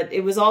was, but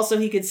it was also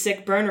he could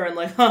sick burner and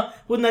like,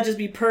 wouldn't that just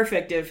be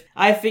perfect if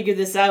I figured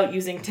this out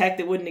using tech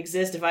that wouldn't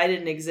exist if I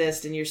didn't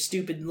exist in your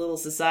stupid little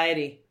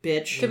society,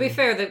 bitch. To be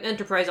fair, the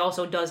Enterprise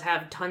also does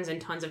have tons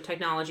and tons of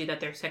technology that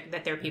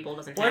their people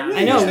doesn't Well, have.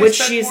 really I know, wish they which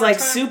spent she's, more like,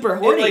 time- super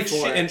horny like,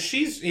 for. and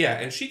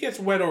she gets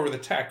wet over the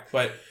tech,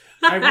 but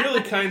I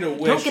really kind of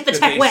wish get the that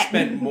tech they wet.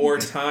 spent more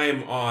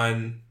time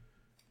on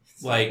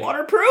like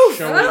Waterproof!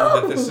 showing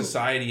that the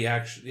society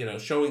actually,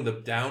 showing the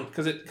down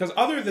because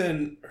other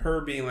than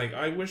her being like,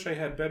 I wish I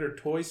had better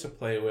toys to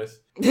play with,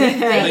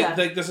 Yeah.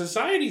 like the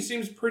society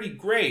seems pretty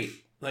great.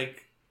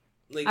 Like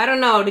I don't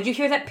know. Did you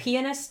hear that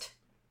pianist?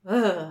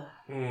 Ugh.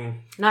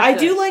 Not I good.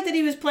 do like that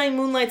he was playing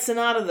Moonlight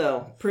Sonata,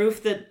 though.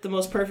 Proof that the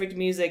most perfect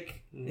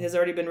music has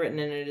already been written,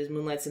 and it is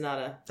Moonlight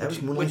Sonata. that was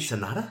Moonlight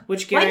Sonata.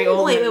 Which Why Gary didn't-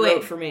 Oldman wait.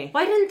 wrote for me.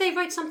 Why didn't they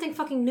write something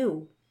fucking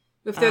new?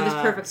 If they're this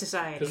perfect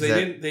society. because Is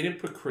they didn't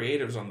put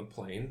creatives on the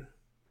plane.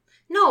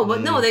 No,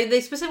 but no, they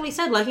specifically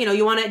said, like,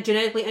 you want to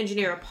genetically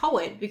engineer a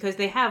poet because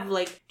they have,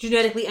 like,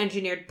 genetically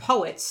engineered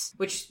poets,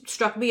 which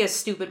struck me as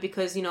stupid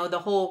because, the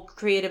whole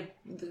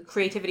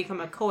creativity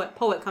from a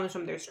poet comes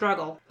from their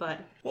struggle, but...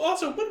 Well,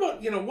 also, what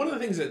about, one of the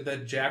things that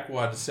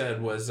Jackwad said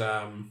was,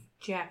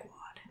 Jackwad.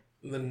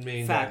 the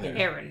main Fact. guy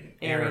there,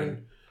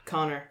 Aaron.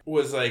 Connor.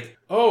 was like,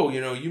 oh,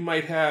 you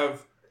might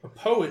have a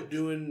poet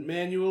doing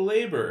manual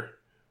labor.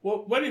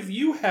 Well, what if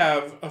you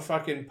have a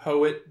fucking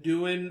poet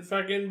doing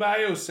fucking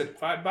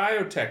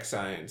biotech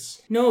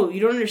science? No, you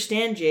don't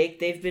understand, Jake.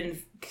 They've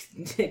been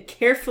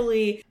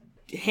carefully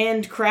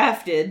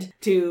handcrafted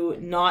to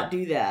not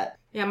do that.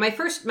 Yeah, my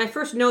first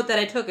note that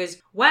I took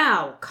is,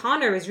 wow,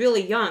 Connor is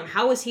really young.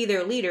 How is he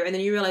their leader? And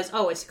then you realize,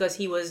 oh, it's because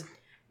he was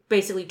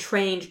basically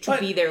trained to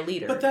be their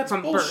leader. But that's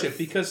from bullshit birth.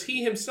 because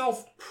he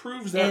himself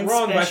proves that And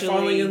wrong by specially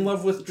falling in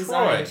love with Troy.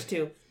 designed,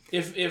 too.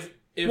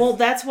 If Well,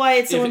 that's why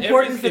it's so if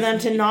important every- for them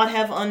if- to not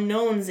have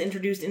unknowns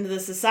introduced into the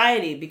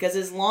society, because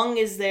as long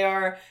as they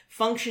are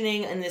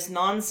functioning in this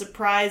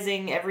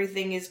non-surprising,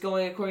 everything is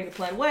going according to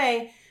plan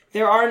way,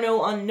 there are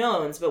no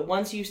unknowns. But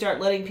once you start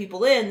letting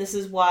people in, this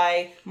is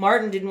why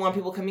Martin didn't want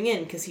people coming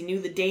in, because he knew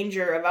the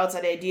danger of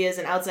outside ideas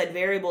and outside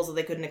variables that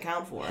they couldn't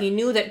account for. He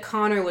knew that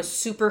Connor was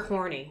super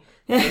horny.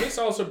 And this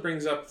also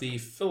brings up the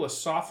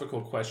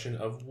philosophical question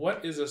of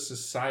what is a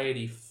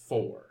society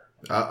for?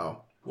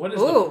 Uh-oh. What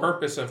is Ooh. the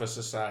purpose of a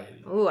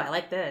society? Ooh, I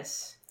like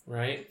this.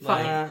 Right?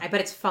 Fucking. Uh, I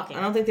bet it's fucking.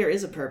 I don't think there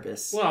is a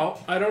purpose.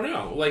 Well, I don't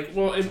know.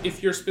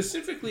 If you're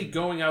specifically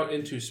going out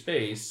into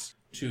space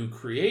to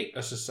create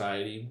a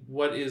society,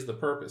 what is the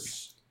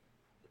purpose?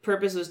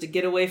 Purpose was to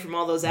get away from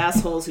all those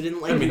assholes who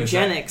didn't like I mean, it's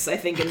eugenics, I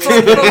think, in this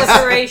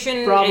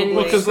Proliferation Probably. and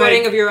Well, 'cause, spreading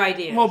like- of your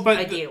ideas.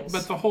 ideals.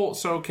 but the whole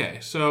so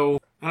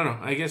I don't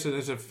know. I guess it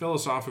is a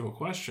philosophical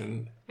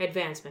question.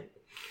 Advancement.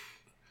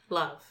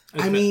 Love.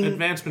 I mean-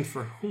 advancement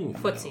for whom?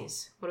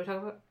 Footsies. What are we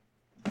talking about?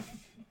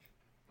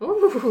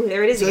 Ooh,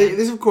 there it is So again.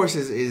 this, of course,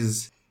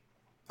 is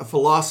a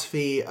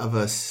philosophy of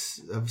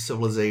of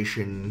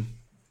civilization.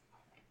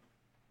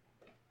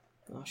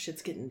 Oh,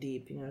 shit's getting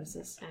deep. You notice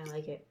this? I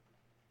like it.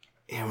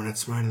 Yeah, we're not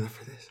smart enough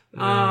for this.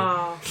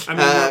 Oh. I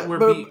mean,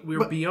 we're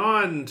but-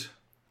 beyond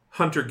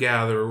hunter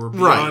gatherer. We're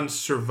Right. beyond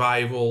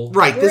survival.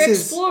 Right. We're This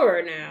is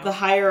explorer now. The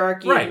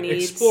hierarchy Right. of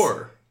needs.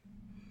 Explorer.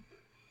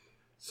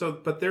 So,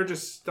 but they're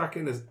just stuck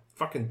in this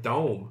fucking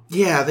dome.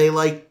 Yeah, they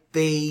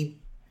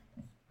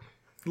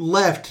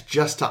left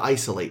just to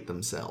isolate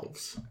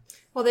themselves.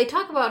 Well, they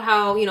talk about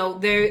how,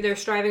 they're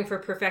striving for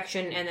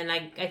perfection, and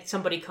then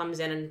somebody comes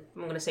in, and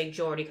I'm going to say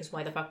Geordi, because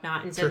why the fuck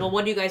not, and says, well,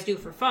 what do you guys do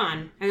for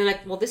fun? And they're like,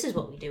 well, this is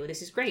what we do.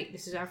 This is great.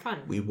 This is our fun.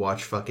 We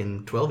watch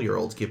fucking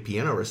 12-year-olds give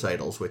piano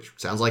recitals, which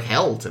sounds like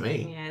hell to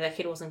me. Yeah, that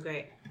kid wasn't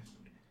great.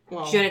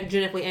 Well,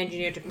 genetically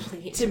engineered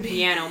to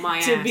piano, my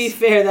ass. To be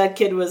fair, that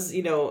kid was,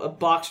 a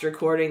boxed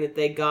recording that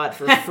they got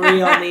for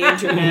free on the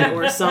internet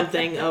or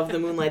something of the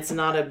Moonlight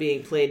Sonata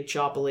being played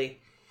choppily.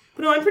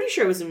 But no, I'm pretty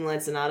sure it was the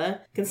Moonlight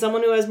Sonata. Can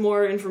someone who has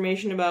more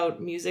information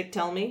about music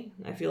tell me?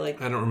 I feel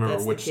like I don't remember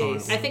that's which the song it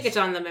case. was. I think it's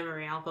on the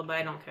memory album, but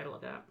I don't care to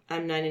look it up.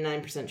 I'm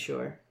 99%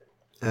 sure.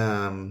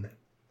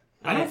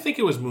 I don't think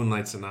it was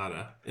Moonlight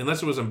Sonata,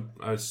 unless it was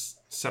a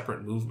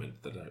separate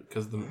movement.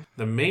 Because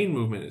the main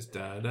movement is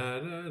da da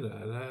da da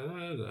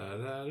da da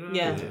da.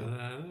 Yeah.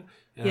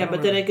 Yeah,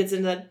 but then it gets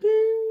into that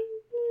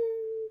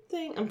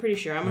thing. I'm pretty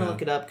sure. I'm going to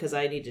look it up because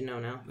I need to know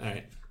now. All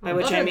right. By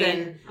which I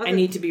mean, I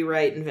need to be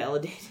right and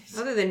validated.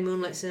 Other than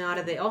Moonlight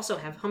Sonata, they also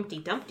have Humpty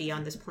Dumpty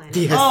on this planet.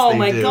 Yes, oh they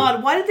my do.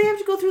 god, why did they have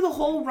to go through the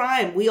whole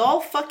rhyme? We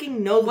all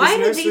fucking know this Why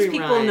do nursery these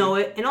people rhyme. know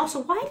it? And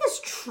also, why does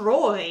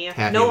Troy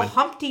Half know human.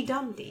 Humpty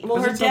Dumpty?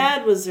 Well, her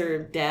dad was her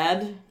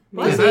dad.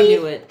 Was Maybe he?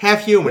 knew it.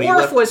 Half human.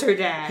 Worf was her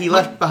dad. He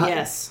left behind.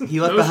 Yes. He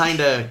left behind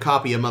a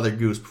copy of Mother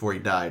Goose before he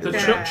died.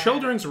 The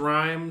children's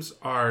rhymes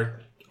are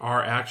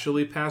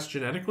actually passed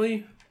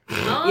genetically.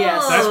 Oh.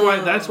 Yes.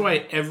 That's why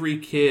every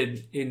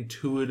kid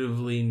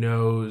intuitively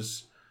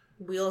knows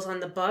Wheels on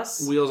the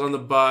Bus. Wheels on the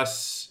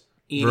Bus,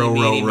 Eeny, Row,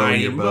 Meeny, row, row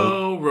Miny, your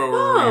Moe, row,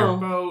 row, your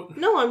boat.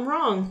 No, I'm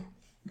wrong.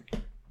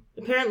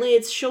 Apparently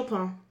it's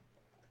Chopin.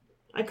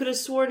 I could have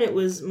sworn it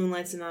was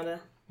Moonlight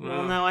Sonata.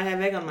 Well, now I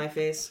have egg on my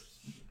face.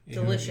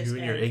 Delicious You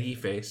and your egg. eggy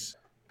face.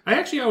 I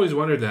actually always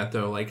wondered that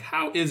though. Like,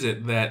 how is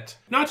it that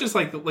not just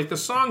like the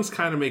songs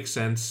kind of make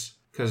sense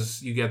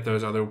because you get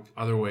those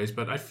other ways,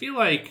 but I feel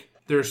like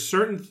there's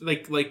certain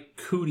like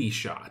cootie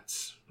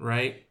shots,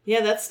 right?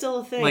 Yeah, that's still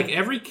a thing. Like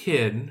every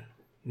kid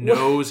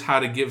knows how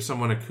to give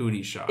someone a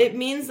cootie shot. It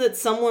means that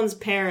someone's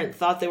parent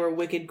thought they were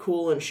wicked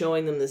cool and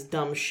showing them this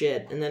dumb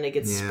shit, and then it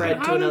gets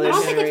spread to another I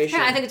don't think it's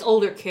generation. I think it's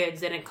older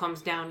kids, and it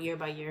comes down year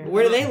by year.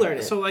 Where do they learn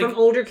it? So like From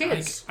older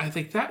kids. I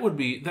think that would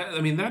be that.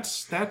 I mean,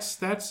 that's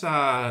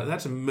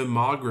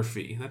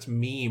memography. That's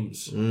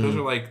memes. Those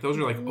are like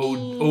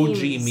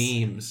OG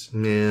memes.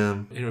 Yeah.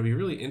 And it would be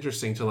really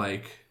interesting to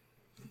like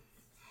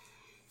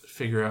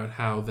figure out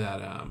how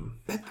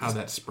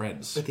that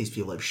spreads. Bet these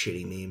people have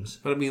shitty memes.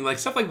 But I mean, like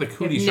stuff like the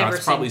cootie I've never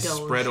shots probably seen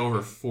Doge. spread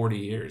over 40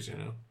 years.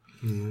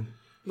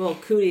 Well,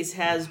 Cooties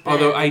has been.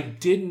 Although I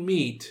did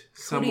meet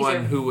someone are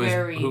who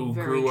very, who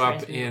very grew up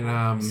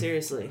transmittable. in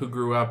Seriously. who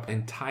grew up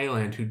in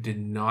Thailand who did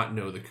not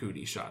know the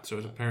cootie shot. So it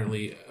was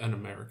apparently an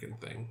American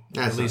thing,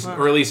 That's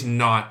or at least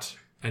not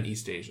an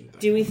East Asian thing.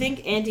 Do we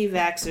think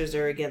anti-vaxxers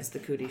are against the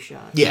cootie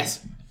shot?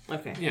 Yes.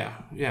 Okay. Yeah,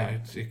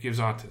 it gives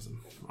autism.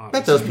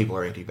 Bet those people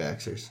are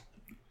anti-vaxxers.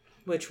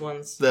 Which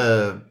ones?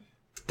 The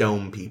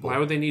dome people. Why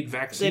would they need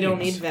vaccines? They don't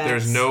need vax.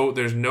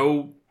 There's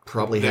no.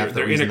 Probably half the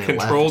They're in reason a they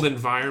controlled left.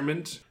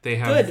 environment. They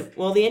have Good.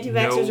 Well, the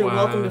anti-vaxxers no, are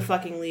welcome to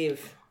fucking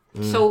leave.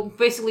 So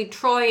basically,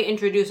 Troy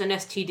introduced an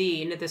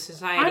STD into the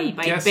society I'm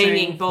by guessing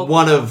banging both.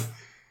 One of,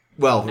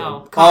 well,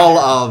 No, all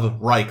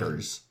of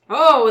Riker's.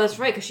 Oh, that's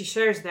right, because she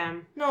shares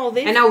them. No,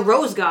 And now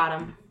Rose got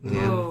him.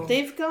 Yeah. Oh.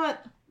 they've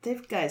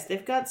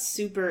got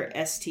super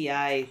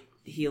STI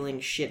healing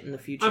shit in the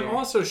future. I'm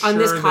also sure On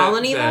this that-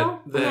 colony, that,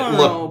 though? that- No,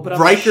 Look, but on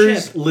the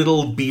Riker's ship.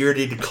 little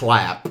bearded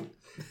clap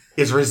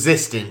is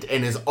resistant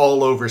and is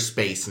all over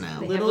space now.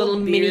 They have Little little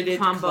mini bearded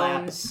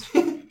trombones.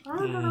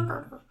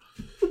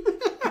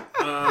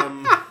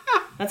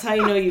 That's how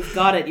you know you've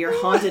got it.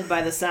 You're haunted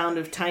by the sound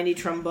of tiny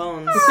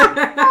trombones.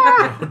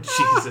 oh,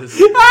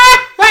 Jesus.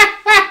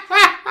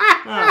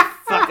 Oh,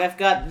 fuck. I've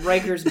got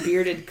Riker's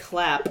bearded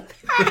clap.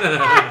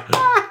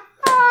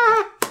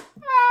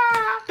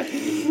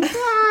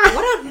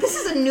 This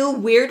is a new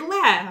weird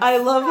laugh. I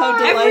love how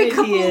delighted Every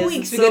couple he is. of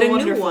weeks It's we so get a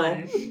wonderful.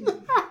 new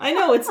one. I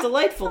know, it's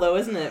delightful though,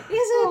 isn't it? Is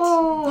it?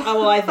 Oh,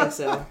 well, I think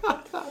so.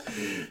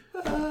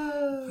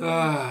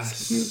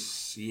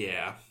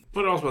 Yeah.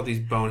 What else about these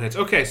boneheads?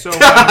 Okay, so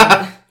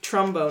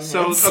Trombone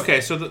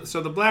heads.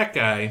 so the black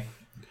guy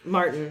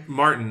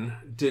Martin.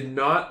 did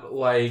not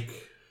like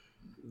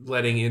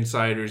letting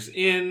insiders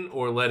in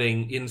or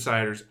letting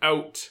insiders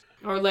out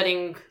Or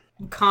letting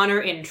Connor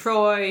in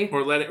Troy.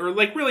 or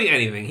like really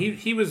anything.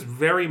 He was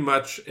very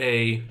much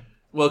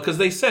because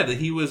they said that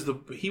he was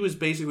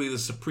basically the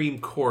Supreme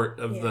Court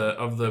of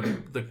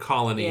the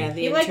colony. Yeah, the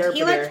He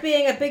interpreter. liked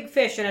being a big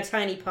fish in a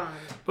tiny pond.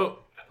 But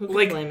Who can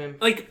like blame him?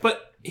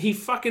 but he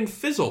fucking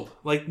fizzled.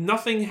 Like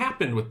nothing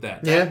happened with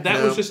that. Yeah, that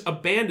no. was just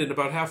abandoned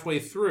about halfway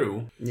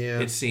through. Yeah.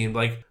 It seemed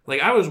like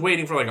I was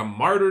waiting for like a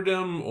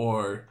martyrdom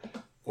or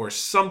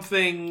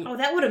something. Oh,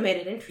 that would have made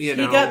it interesting. You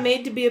He know, got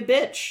made to be a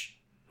bitch.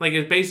 like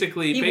it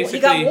basically He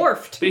got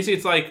wharfed. Basically,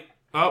 it's like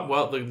oh,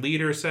 well, the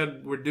leader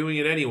said we're doing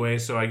it anyway,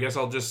 so I guess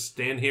I'll just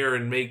stand here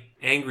and make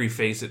angry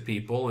face at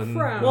people. And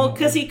Well,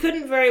 because he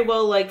couldn't very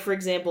well, like, for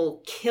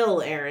example, kill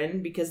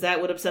Eren, because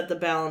that would upset the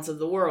balance of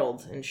the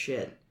world and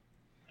shit.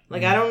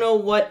 Like, I don't know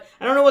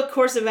what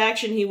course of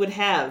action he would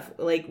have.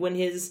 Like, when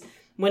his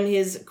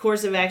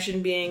course of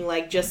action being,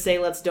 like, just say,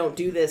 let's don't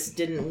do this,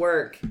 didn't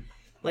work.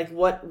 Like,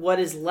 what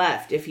is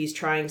left if he's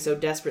trying so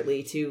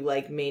desperately to,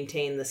 like,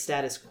 maintain the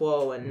status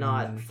quo and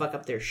not fuck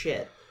up their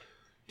shit?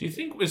 Do you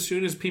think as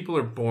soon as people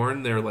are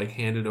born, they're, like,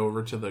 handed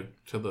over to the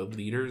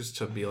leaders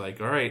to be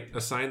like, all right,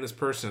 assign this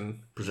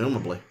person?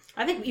 Presumably.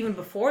 I think even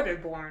before they're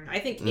born. I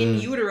think in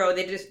utero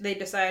they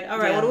decide, all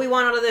right, what do we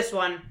want out of this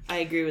one? I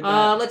agree with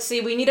that. Let's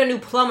see, we need a new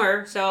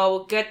plumber,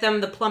 so get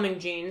them the plumbing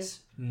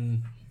genes.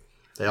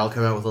 They all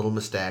come out with little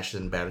mustaches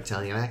and bad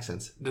Italian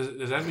accents.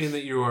 Does that mean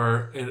that you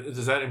are...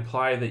 Does that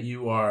imply that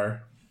you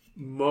are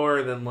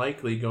more than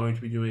likely going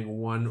to be doing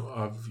one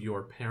of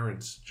your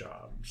parents'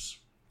 jobs?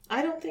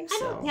 I don't think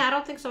so. I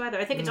don't think so either.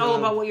 I think it's all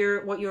about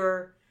what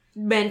you're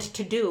meant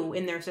to do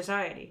in their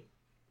society.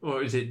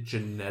 Or is it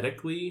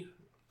genetically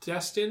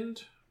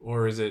destined,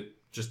 or is it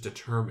just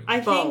determined?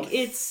 I think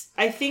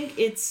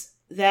it's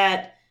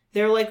that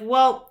they're like,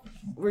 well,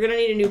 we're gonna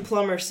need a new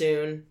plumber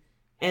soon,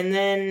 and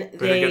then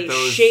they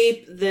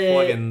shape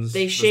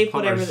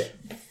whatever.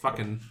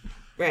 Fucking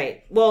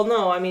right. Well,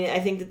 no, I mean, I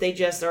think that they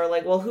just are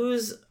like, well,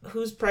 who's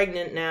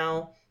pregnant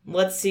now?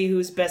 Let's see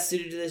who's best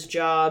suited to this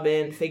job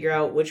and figure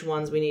out which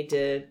ones we need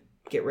to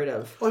get rid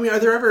of. Well, I mean, are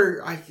there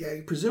ever...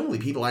 presumably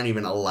people aren't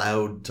even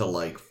allowed to,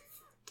 like,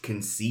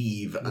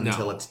 conceive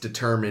until it's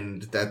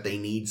determined that they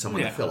need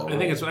someone to fill a role.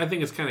 I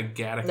think it's kind of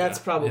Gattaca. That's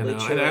probably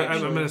true.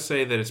 I'm going to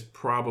say that it's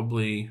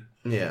probably...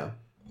 Yeah.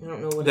 I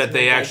don't know what that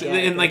they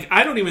actually... And, like,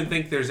 I don't even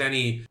think there's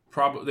any...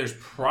 There's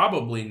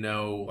probably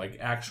no, like,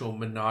 actual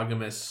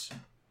monogamous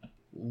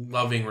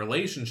loving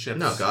relationships.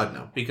 No, God,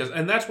 no.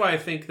 And that's why I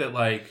think that,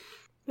 like...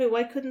 Wait,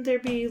 why couldn't there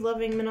be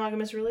loving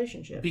monogamous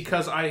relationships?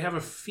 Because I have a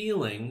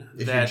feeling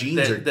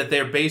that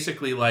they're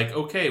basically like,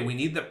 okay, we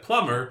need the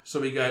plumber, so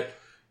we got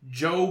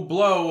Joe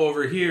Blow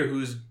over here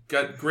who's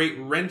got great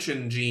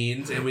wrenching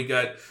genes, and we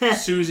got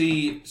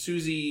Susie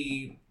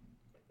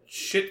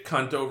shit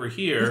cunt over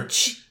here,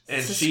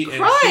 and she's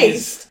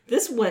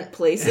this went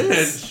places,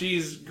 and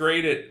she's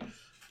great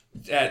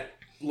at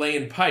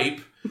laying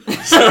pipe.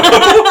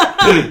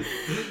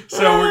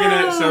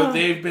 So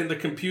they've been, the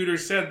computer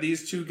said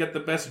these two get the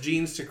best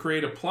genes to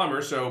create a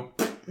plumber, so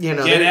get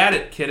at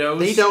it, kiddos.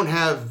 They don't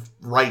have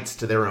rights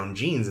to their own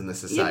genes in this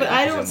society. Yeah, but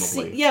I don't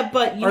see. Yeah,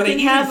 but you can can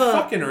have a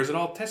fucking, or is it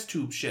all test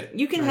tube shit?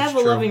 You can have a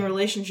loving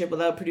relationship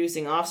without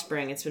producing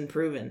offspring. It's been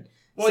proven.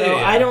 Well, so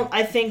yeah.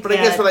 I think. But I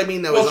guess what I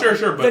mean though is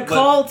sure. But the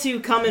call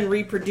to come and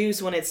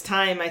reproduce when it's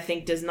time, I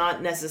think, does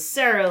not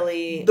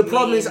necessarily. The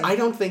problem is, I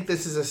don't think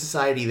this is a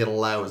society that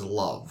allows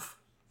love.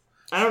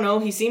 I don't know.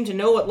 He seemed to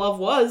know what love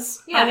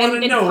was. Yeah,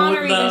 and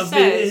Connor even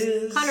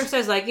says, Connor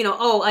says, like,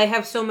 I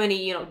have so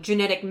many,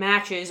 genetic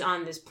matches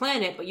on this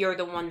planet, but you're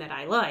the one that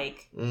I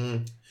like.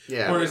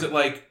 Yeah. Or is it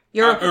like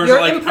your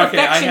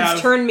imperfections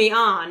turn me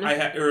on?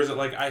 Or is it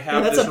like I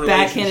have this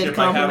relationship?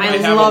 I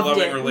have a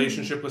loving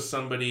relationship with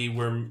somebody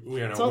where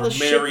we're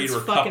married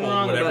or coupled,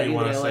 whatever you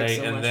want to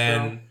say, and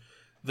then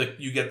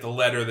you get the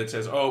letter that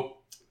says, "Oh,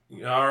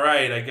 all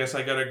right, I guess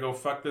I gotta go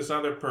fuck this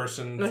other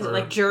person." Was it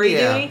like jury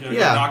duty?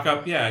 Knock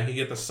up. Yeah, you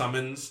get the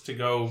summons to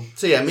go.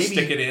 So maybe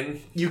stick it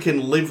in. You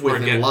can live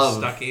with and love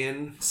stuck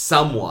in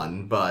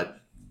someone, but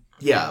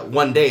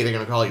one day they're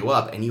gonna call you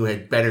up, and you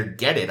had better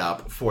get it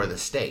up for the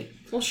state.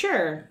 Well,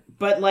 sure.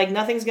 But, like,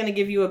 nothing's going to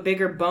give you a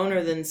bigger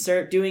boner than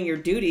doing your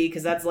duty,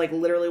 because that's, like,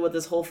 literally what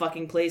this whole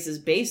fucking place is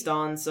based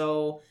on,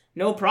 so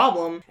no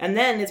problem. And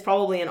then it's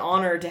probably an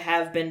honor to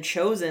have been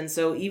chosen,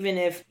 so even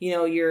if,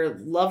 your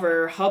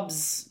lover,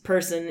 Hub's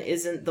person,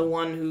 isn't the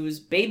one whose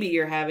baby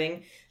you're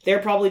having, they're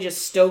probably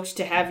just stoked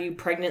to have you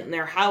pregnant in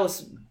their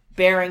house,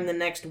 bearing the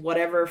next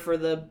whatever for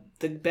the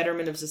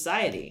betterment of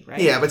society,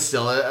 right? Yeah, but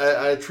still,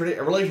 a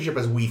relationship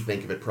as we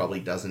think of it probably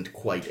doesn't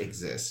quite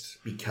exist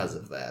because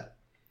of that.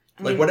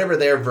 Like, whatever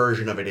their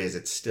version of it is,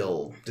 it's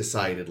still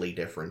decidedly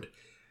different.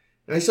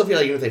 And I still feel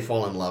like even if they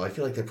fall in love, I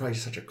feel like they're probably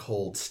just such a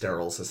cold,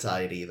 sterile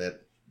society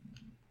that...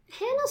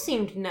 Hannah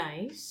seemed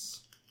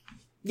nice.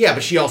 Yeah,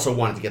 but she also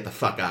wanted to get the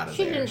fuck out of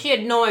there. She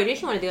had no idea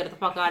she wanted to get the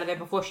fuck out of there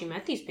before she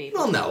met these people.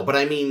 Well, no, but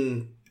I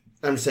mean,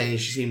 I'm saying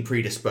she seemed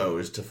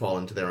predisposed to fall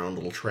into their own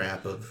little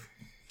trap of...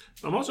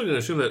 I'm also going to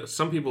assume that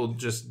some people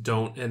just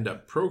don't end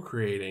up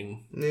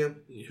procreating. Yeah.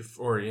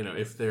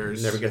 If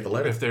there's... Never get the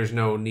letter. If there's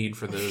no need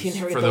for those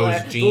genes.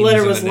 The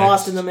letter was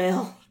lost in the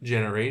mail.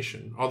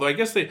 Generation. Although I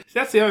guess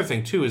that's the other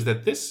thing, too, is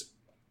that this...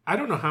 I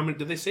don't know how many...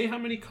 Did they say how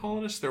many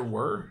colonists there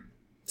were?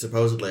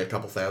 Supposedly a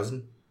couple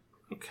thousand.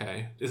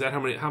 Okay. Is that how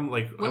many... I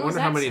wonder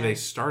how many they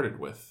started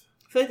with.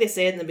 I feel like they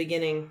say it in the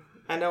beginning.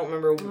 I don't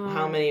remember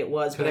how many it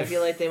was, but I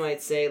feel like they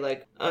might say,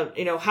 like,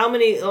 how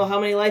many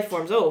life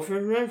forms?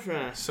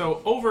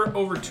 So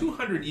over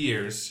 200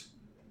 years.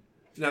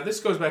 Now this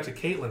goes back to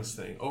Caitlin's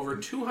thing. Over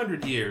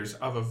 200 years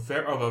of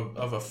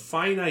a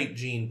finite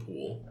gene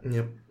pool.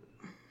 Yep.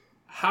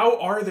 how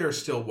are there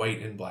still white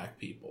and black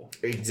people?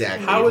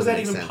 Exactly. How is that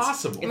Makes even sense.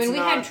 possible? I mean, we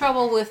had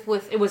trouble with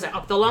it was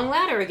up the long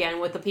ladder again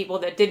with the people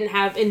that didn't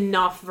have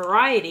enough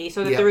variety,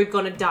 so that they were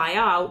going to die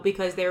out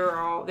because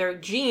their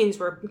genes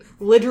were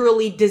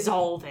literally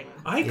dissolving.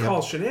 I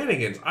call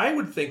shenanigans. I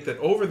would think that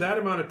over that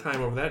amount of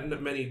time, over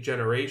that many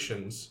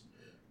generations,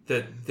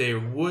 that there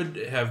would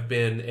have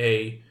been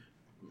a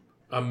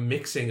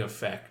mixing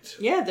effect.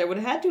 Yeah, there would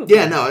have had to have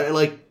Yeah, been. no,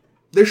 like,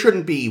 there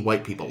shouldn't be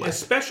white people left.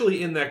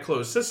 Especially in that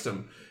closed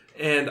system.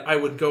 And I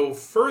would go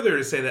further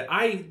to say that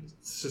I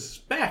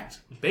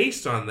suspect,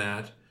 based on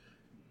that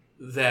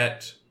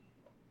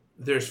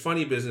there's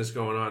funny business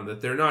going on.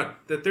 That they're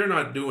not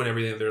doing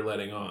everything they're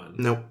letting on.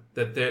 Nope.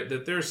 That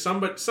there's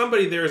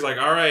somebody there is like,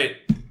 all right,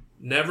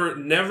 never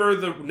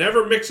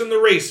mixing the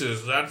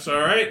races. That's all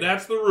right.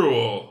 That's the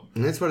rule.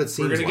 And that's what it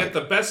seems We're gonna like. get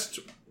the best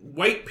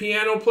white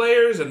piano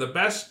players and the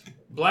best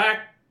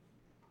black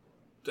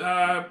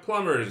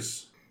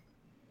plumbers.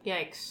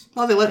 Yikes.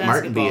 Well, they let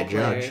Martin be a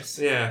Basketball judge. players.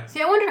 Yeah.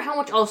 See, I wonder how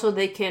much also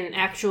they can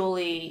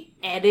actually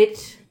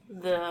edit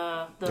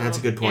the That's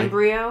a good point.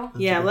 embryo.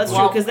 Yeah, that's true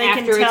Well, because they can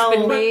after it's tell.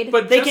 been made.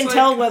 But They just can like-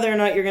 tell whether or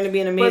not you're going to be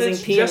an but amazing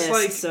it's pianist.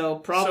 just like- So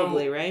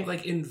probably right.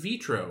 Like in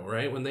vitro,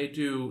 right? When they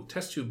do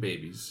test tube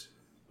babies,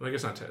 well, I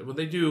guess not test. When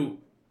they do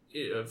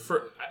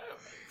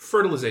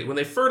fertilizate, when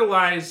they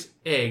fertilize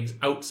eggs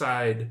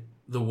outside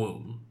the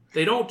womb,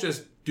 they don't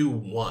just do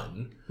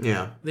one.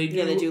 Yeah. They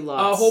do, they do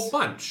lots. a whole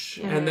bunch,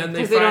 and then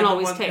they 'Cause they don't find the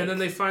always one, take. and then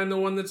they find the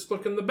one that's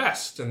looking the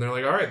best, and they're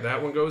like, "All right,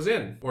 that one goes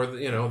in," or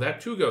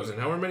that too goes in.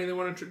 However many they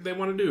want to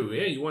do.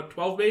 Yeah, you want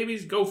 12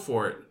 babies? Go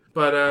for it.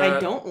 But I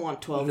don't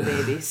want 12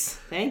 babies.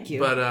 Thank you.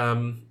 But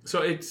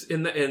so it's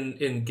in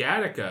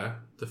Gattaca,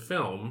 the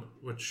film,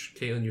 which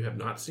Caitlin, you have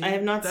not seen. I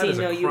have not That seen. is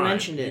a No, you crime.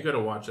 mentioned it. You got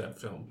to watch that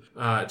film.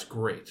 It's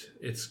great.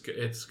 It's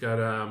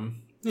got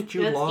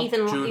Jude That's Law.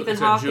 Ethan Jude, Hawke it's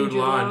got and Jude Jude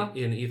Law.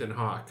 in Ethan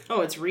Hawke. Oh,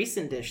 it's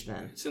recent-ish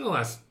then. It's in the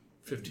last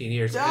 15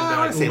 years.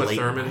 I And say Uma late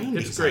Thurman.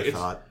 90s, It's great. I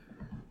thought.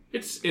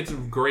 It's a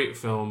great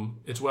film.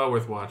 It's well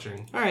worth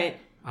watching. All right.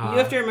 You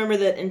have to remember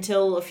that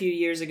until a few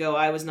years ago,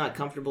 I was not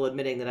comfortable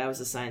admitting that I was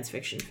a science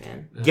fiction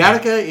fan.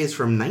 Gattaca is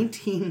from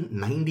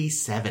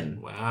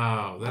 1997.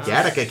 Wow, that's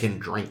Gattaca can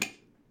drink.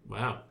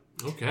 Wow.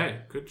 Okay,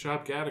 good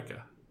job,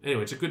 Gattaca.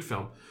 Anyway, it's a good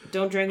film.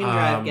 Don't drink and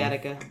drive,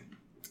 Gattaca.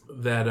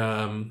 That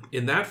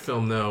in that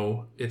film,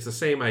 though, it's the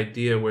same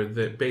idea where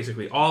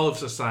basically all of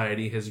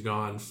society has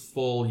gone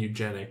full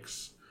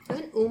eugenics.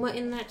 Isn't Uma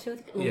in that too? I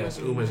think Yes,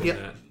 in Uma's in Yep.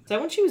 that. Is that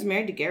when she was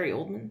married to Gary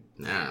Oldman?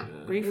 Nah.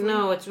 Briefly?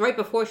 No, it's right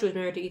before she was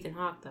married to Ethan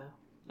Hawke, though.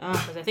 Oh.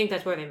 Because I think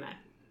that's where they met.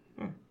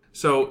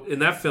 So in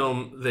that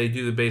film, they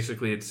do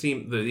basically. It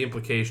seemed the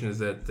implication is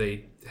that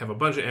they have a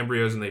bunch of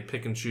embryos and they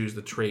pick and choose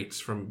the traits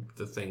from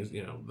the things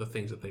the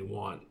things that they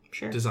want.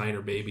 Sure.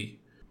 Designer baby.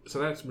 So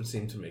that would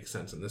seem to make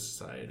sense in this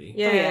society.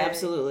 Yeah, Yeah.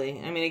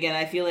 absolutely. I mean, again,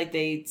 I feel like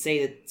they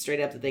say that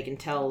straight up that they can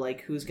tell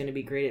like who's going to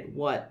be great at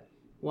what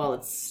while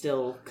it's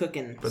still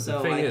cooking. But so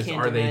the thing I is,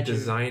 can't are they imagine.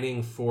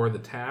 designing for the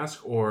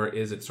task, or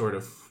is it sort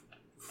of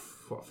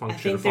I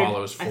function think,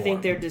 follows form? I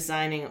think they're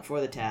designing it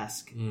for the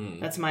task. Mm.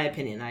 That's my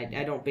opinion.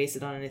 I don't base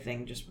it on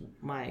anything, just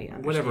my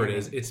understanding. Whatever it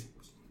is, it's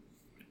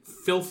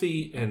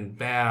filthy and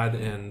bad,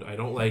 and I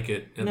don't like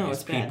it. And No,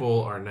 these it's bad.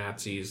 people are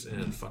Nazis,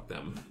 and fuck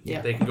them.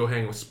 Yeah. They can go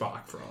hang with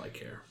Spock for all I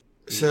care.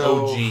 The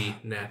So- OG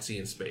Nazi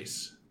in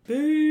space.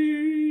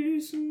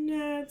 Space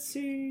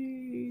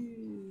Nazis.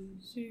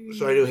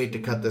 So I do hate to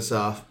cut this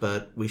off,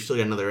 but we've still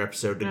got another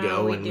episode to No,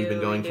 go, we and we've do,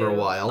 been going we for a do.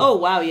 while. Oh,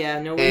 wow, yeah.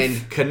 No,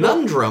 And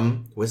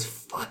Conundrum was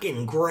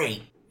fucking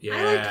great. Yeah,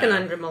 I liked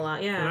Conundrum a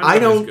lot, yeah. Conundrum I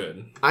don't- is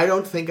good. I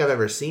don't think I've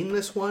ever seen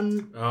this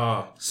one,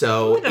 Oh,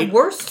 so The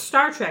worst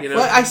Star Trek. You know-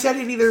 Well, I said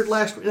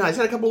it I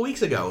said a couple of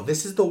weeks ago.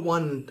 This is the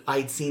one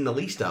I'd seen the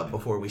least of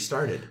before we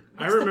started.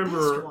 I the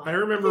remember. best one. I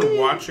remember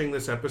watching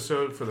this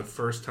episode for the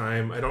first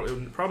time.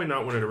 Probably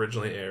not when it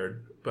originally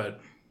aired, but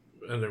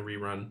in a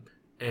rerun,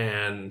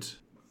 and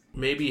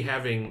maybe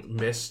having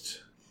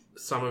missed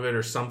some of it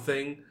or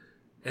something,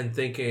 and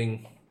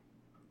thinking,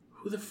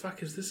 "Who the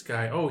fuck is this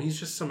guy? Oh, he's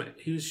just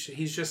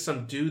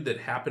some dude that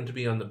happened to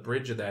be on the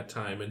bridge at that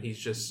time, and he's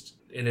just."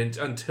 And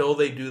until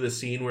they do the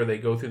scene where they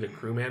go through the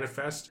crew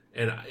manifest,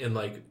 and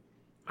like.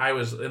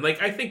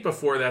 I think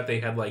before that they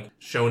had like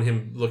shown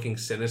him looking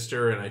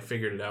sinister, and I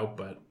figured it out.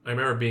 But I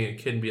remember being a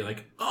kid and being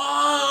like,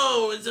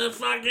 "Oh, it's a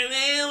fucking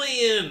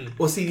alien!"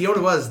 Well, see, you know what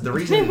it was? The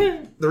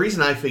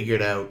reason I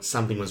figured out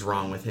something was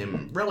wrong with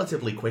him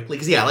relatively quickly,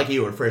 because like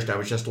you at first, I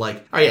was just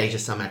like, "Oh yeah, he's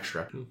just some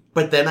extra."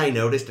 But then I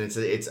noticed, and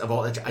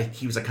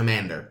he was a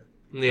commander.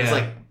 Yeah, It's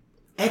like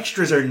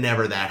extras are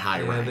never that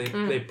high rank.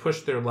 they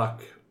pushed their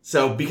luck.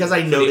 So because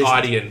I The noticed,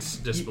 audience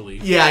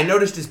disbelief. yeah, I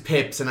noticed his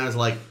pips, and I was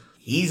like,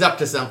 he's up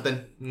to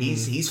something.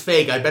 He's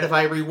fake. I bet if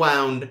I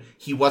rewound,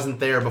 he wasn't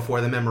there before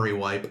the memory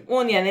wipe.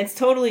 Well, yeah, and it's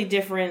totally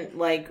different,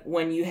 like,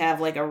 when you have,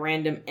 like, a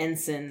random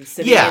ensign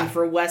sitting Yeah. in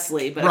for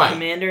Wesley, but Right. a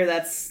commander,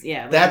 that's,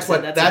 yeah. like That's I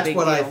said, what a big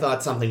I deal.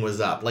 thought something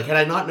was up. Like, had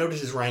I not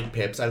noticed his rank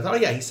pips, I thought, oh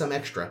yeah, he's some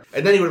extra.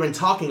 And then he would have been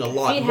talking a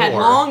lot If he more. had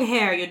long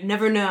hair, you'd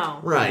never know.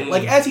 Right.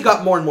 Like, as he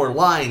got more and more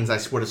lines, I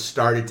would have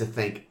started to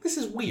think, this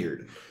is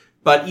weird.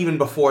 But even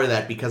before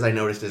that, because I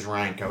noticed his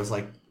rank, I was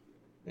like,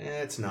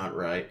 it's not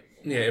right.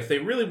 Yeah, if they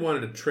really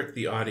wanted to trick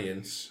the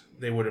audience,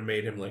 they would have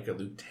made him like a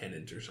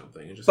lieutenant or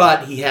something.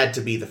 But he had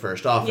to be the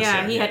first officer.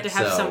 Yeah, he had to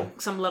have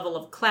some level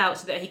of clout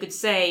so that he could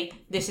say,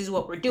 "This is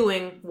what we're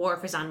doing.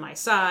 Worf is on my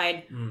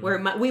side.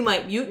 We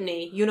might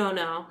mutiny. You don't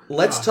know."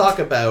 Let's talk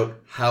about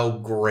how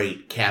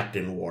great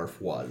Captain Worf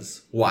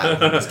was while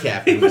he was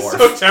Captain He was Worf.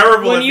 so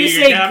terrible. When at you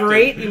being a say captain.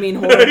 great, you mean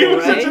horrible, He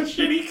was right? such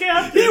a shitty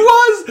captain. He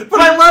was,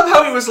 but I love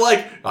how he was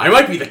like, I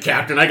might be the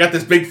captain. I got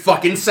this big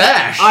fucking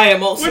sash. I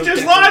am also Which is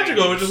decorated.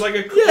 logical, which is like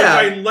a cool. Yeah.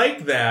 I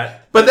like that.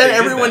 But then They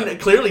did everyone that.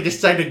 clearly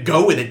decided to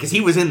go with it because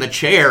he was in the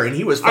chair and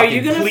he was Are fucking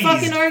you gonna pleased.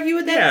 fucking argue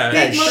with that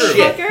Yeah, big Yeah,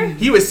 motherfucker? shit.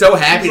 He was so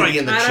happy He's to be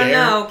in the I chair. don't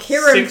know.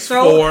 Kieran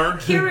 6'4".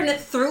 Kieran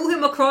threw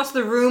him across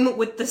the room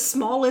with the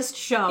smallest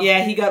shove.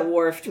 Yeah, he got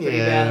wharfed pretty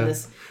Yeah. bad in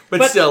this.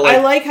 But still, like-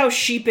 I like how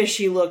sheepish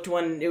he looked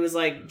when it was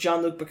like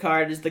Jean-Luc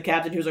Picard is the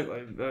captain who's like,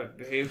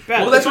 hey,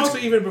 Well, that's that's also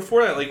even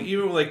before that. Like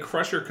even when, like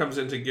Crusher comes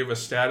in to give a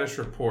status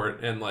report,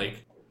 and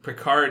like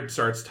Picard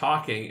starts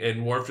talking,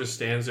 and Worf just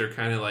stands there,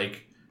 kind of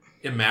like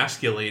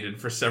emasculated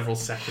for several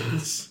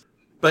seconds.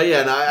 But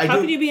yeah, no, I how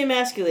do. could you be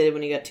emasculated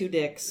when you got two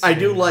dicks? I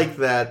do like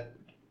that.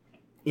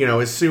 You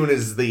know, as soon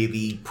as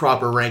the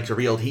proper ranks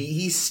revealed,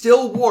 he's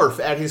still Worf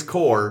at his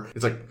core.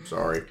 It's like,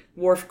 sorry,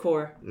 Worf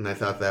core. and I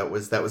thought that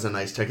was a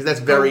nice touch because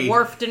that's very.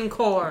 Worfed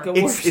core. Go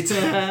It's Worf.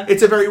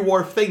 it's a very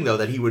Worf thing though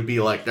that he would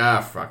be like,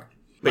 fuck.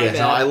 But My yeah, so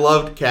bad. I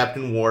loved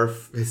Captain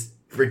Worf. His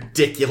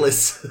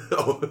ridiculous,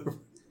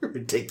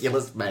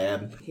 ridiculous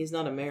man. He's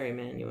not a merry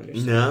man, you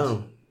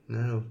understand?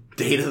 No.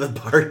 Data the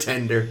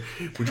bartender.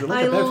 Would you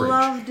like I a beverage?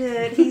 loved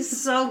it.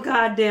 He's so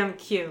goddamn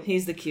cute.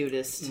 He's the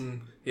cutest.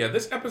 Yeah,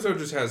 this episode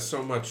just has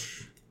so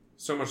much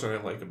that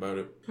I like about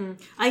it.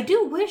 I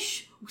do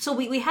wish. So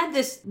we had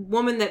this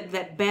woman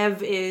that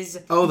Bev is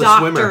Oh, the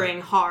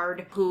doctoring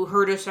hard, who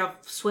hurt herself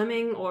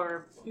swimming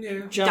or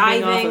Yeah,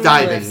 Jumping off of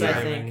Diving, cliffs, I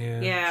diving,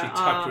 think. Yeah, She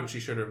tucked when she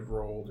should have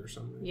rolled or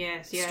something.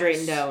 yes.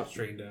 Straightened out.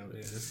 Straightened out.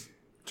 Yeah,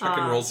 tuck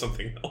and roll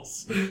something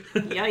else.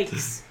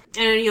 Yikes.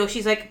 And,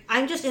 she's like,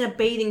 I'm just in a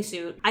bathing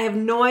suit. I have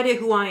no idea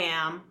who I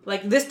am.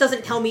 Like, this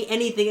doesn't tell me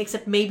anything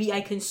except maybe I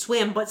can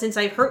swim, but since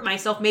I've hurt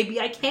myself, maybe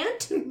I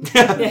can't?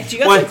 Yeah, do you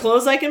got What? some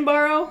clothes I can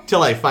borrow?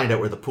 Till I find out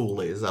where the pool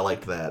is. I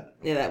liked that.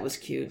 Yeah, that was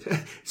cute.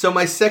 So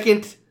my I saw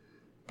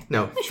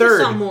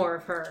third more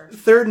of her.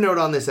 third note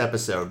on this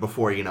episode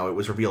before, it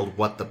was revealed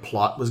what the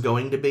plot was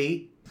going to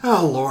be.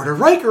 Oh lord, are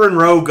Riker and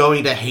Ro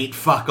going to hate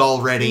fuck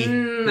already?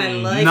 I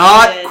like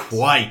Not it.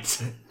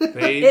 quite.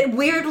 It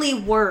weirdly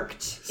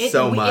worked.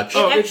 So much.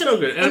 Oh, it's so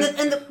good.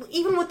 And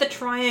even with the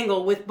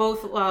triangle, with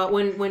both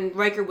when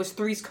Riker was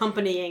Three's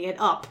companying it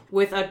up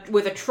with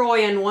a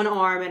Troy on one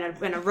arm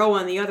and a Ro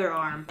on the other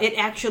arm, it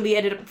actually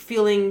ended up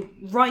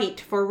feeling right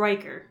for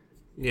Riker.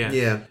 Yeah.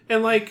 Yeah.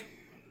 And like,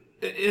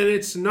 and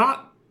it's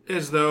not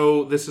as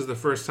though this is the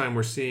first time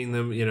we're seeing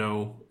them,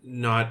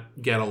 not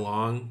get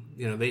along.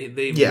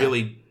 They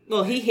really.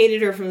 Well, he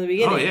hated her from the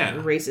beginning. Oh, yeah.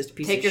 Racist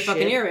piece Take of your shit.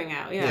 fucking earring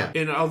out, yeah.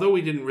 Yeah. And although we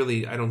didn't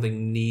really, I don't think,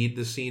 need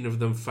the scene of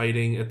them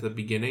fighting at the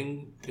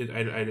beginning, I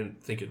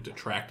didn't think it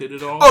detracted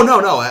at all. Oh no,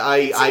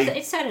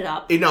 It set it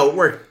up. it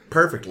worked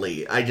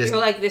perfectly. I just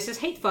You're like, this is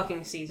hate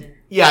fucking season.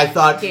 I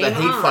thought Game the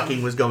hate on.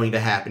 fucking was going to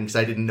happen because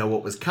I didn't know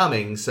what was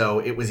coming, so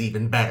it was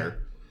even better.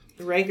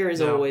 Riker is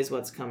No. always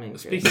what's coming.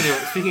 Chris.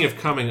 Speaking of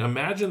coming,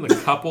 imagine the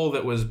couple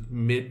that was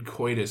mid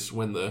coitus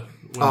when the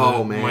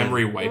Oh, man.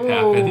 memory wipe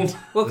happened.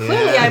 Well,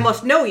 clearly Yeah. I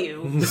must know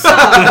you.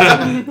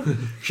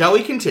 Shall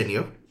we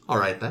continue? All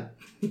right then.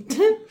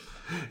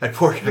 That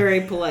poor guy.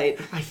 Very polite.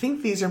 I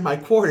think these are my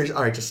quarters.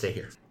 All right, just stay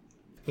here.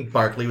 I think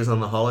Barclay was on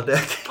the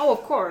holodeck. Oh,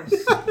 of course.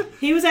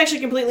 He was actually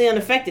completely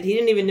unaffected. He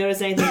didn't even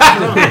notice anything was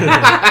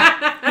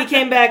wrong. He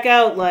came back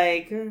out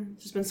like,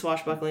 just been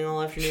swashbuckling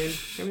all afternoon.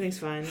 Everything's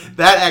fine.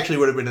 That actually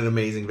would have been an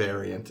amazing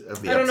variant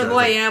of the I don't know episode. who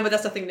I am, but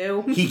that's nothing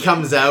new. He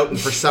comes out and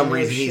for some Oh,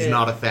 reason he's shit.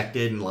 not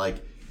affected and like,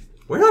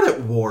 we're not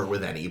at war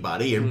with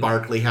anybody, and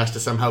Barclay has to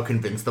somehow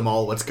convince them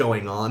all what's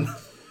going on.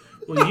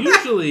 Well,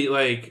 usually,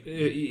 like,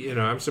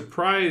 I'm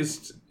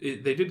surprised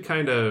they did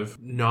kind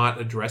of not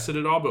address it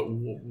at all, but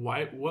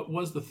why? What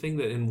was the thing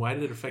and why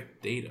did it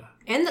affect Data?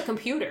 And the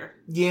computer.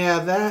 Yeah,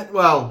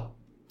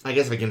 I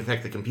guess if it can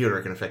affect the computer,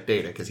 it can affect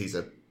Data because he's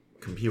a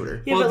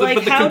computer. Yeah, well, but, like,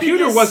 but the how did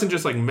computer this- wasn't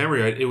just like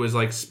memory, right? It was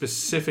like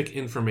specific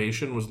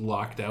information was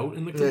locked out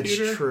in the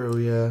computer. That's true,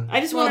 yeah. I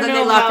just Well, want to then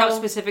know they locked how. out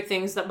specific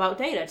things about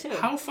Data, too.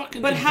 How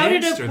fucking But how did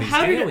advanced are these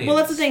aliens? well,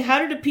 that's the thing. How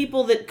did the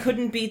people that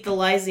couldn't beat the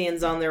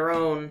Lysians on their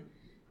own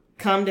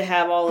come to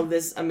have all of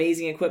this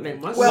amazing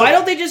equipment? Well- Why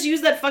don't they just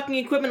use that fucking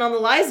equipment on the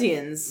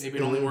Lysians? Maybe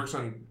it only works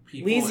on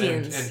people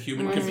Lysians. and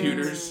human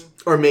computers.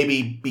 Or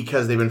maybe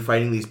because they've been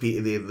fighting these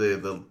people,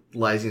 the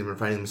Lysians have been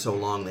fighting them so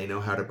long, they know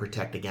how to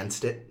protect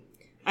against it.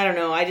 I don't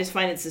know. I just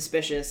find it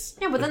suspicious.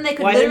 Yeah, but then they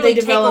could Why didn't literally they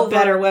develop take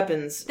over... better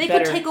weapons? They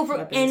better could take over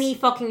weapons? any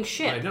fucking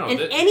ship. I know, and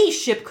that- any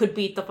ship could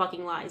beat the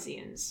fucking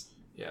Lysians.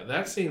 Yeah,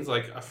 that seems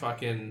like a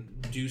fucking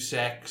Deus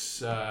Ex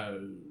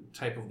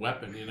type of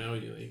weapon.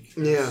 Like,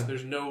 Yeah.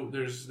 There's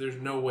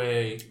no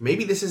way.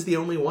 Maybe this is the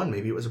only one.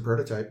 Maybe it was a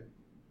prototype.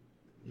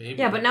 Maybe.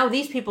 Yeah, but now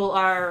these people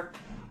are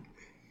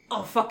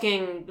a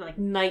fucking like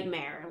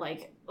nightmare.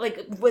 Like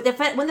when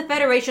the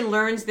Federation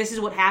learns this is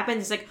what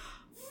happens, it's like,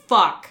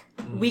 fuck,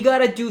 we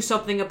gotta do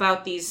something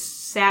about these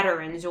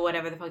Saturns or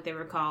whatever the fuck they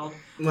were called,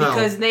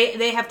 because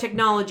they have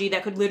technology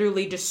that could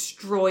literally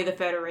destroy the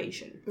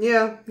Federation.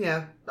 Yeah.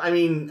 I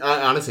mean,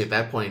 honestly, at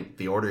that point,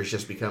 the Order's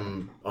just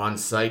become on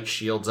site,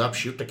 shields up,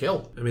 shoot to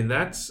kill. I mean,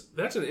 that's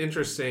an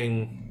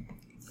interesting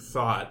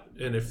thought,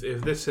 and if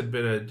this had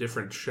been a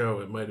different show,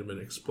 it might have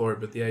been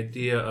explored. But the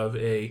idea of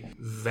a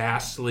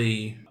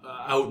vastly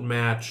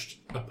outmatched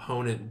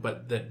opponent,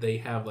 but that they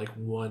have like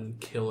one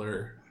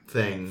killer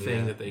thing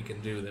that they can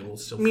do that will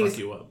still fuck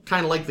you up.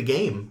 Kind of like the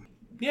game.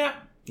 Yeah.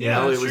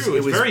 It was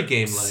very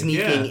game-like.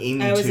 Sneaking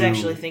into I was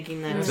actually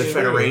thinking that the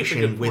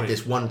Federation with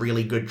this one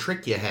really good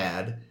trick you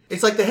had.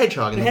 It's like the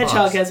Hedgehog in the box. The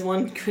Hedgehog has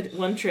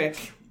one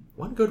trick.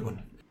 One good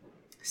one.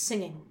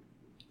 Singing.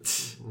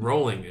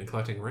 Rolling and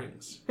collecting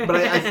rings. But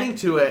I think,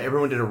 too,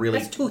 everyone did a really...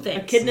 That's two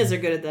things. Echidnas are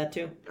good at that,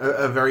 too.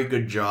 A very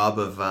good job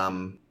of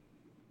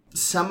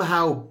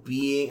somehow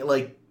being...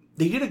 Like,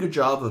 they did a good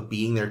job of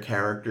being their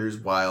characters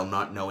while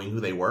not knowing who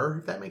they were,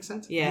 if that makes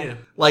sense. Yeah.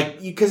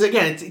 Like, because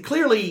again,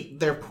 clearly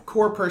their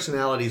core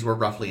personalities were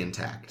roughly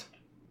intact.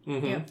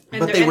 Mm-hmm. Yeah.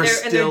 But they were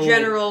still... And their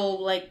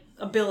general, like,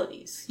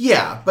 abilities.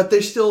 Yeah, but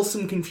there's still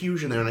some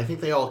confusion there, and I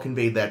think they all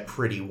conveyed that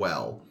pretty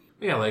well.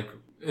 Yeah, like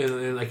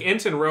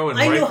Ensign Ro and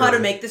I Riker. know how to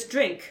make this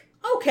drink.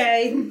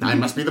 Okay. I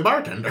must be the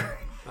bartender.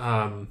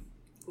 Ro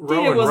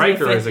and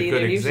Riker is a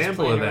good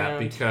example of that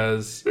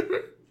because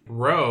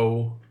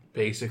Ro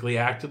basically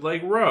acted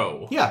like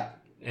Ro. Yeah.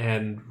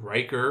 And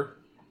Riker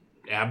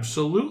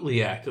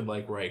absolutely acted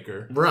like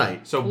Riker.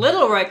 Right. So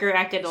Little Riker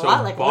acted a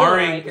lot like Little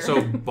Riker.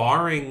 So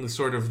barring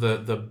sort of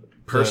the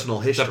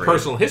personal history. The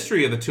personal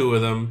history of the two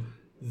of them,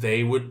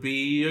 they would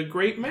be a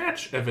great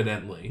match,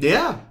 evidently.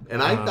 Yeah,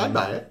 and I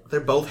buy it.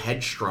 They're both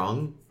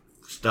headstrong,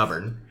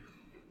 stubborn.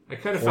 I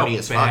kind of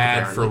felt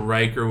bad for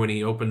Riker when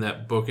he opened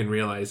that book and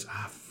realized,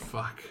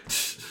 fuck.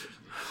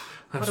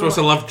 I'm supposed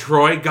to love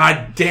Troy?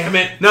 God damn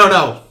it.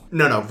 No.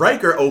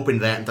 Riker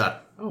opened that and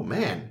thought, oh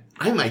man,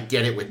 I might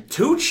get it with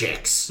two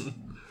chicks.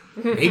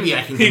 Maybe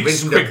I can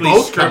convince them to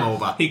both come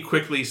over. He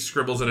quickly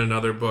scribbles in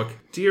another book,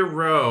 Dear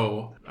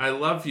Ro, I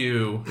love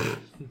you,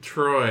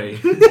 Troy.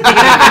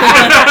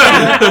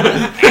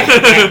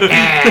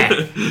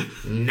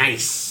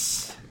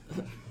 Nice.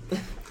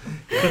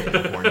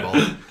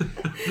 Cornball.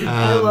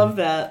 I love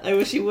that. I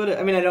wish he would have.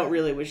 I mean, I don't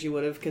really wish he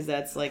would have because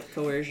that's like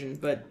coercion,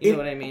 but you know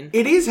what I mean.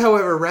 It is,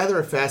 however, rather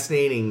a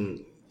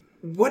fascinating...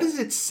 What does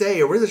it say,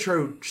 or what is the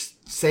show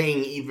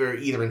saying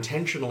either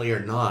intentionally or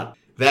not?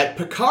 That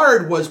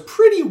Picard was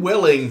pretty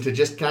willing to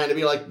just kind of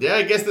be like, yeah,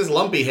 I guess this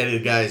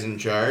lumpy-headed guy's in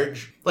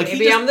charge. Like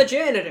Maybe I'm the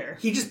janitor.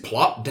 He just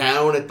plopped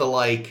down at the,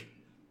 like,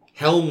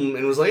 helm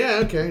and was like,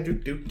 yeah, okay,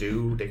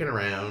 dicking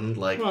around.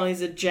 Like, well,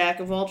 he's a jack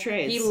of all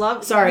trades. He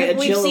loves... a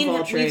Jill of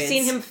all trades. We've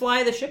seen him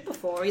fly the ship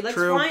before. He likes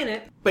flying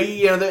it. But,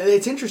 you know,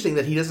 it's interesting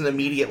that he doesn't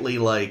immediately,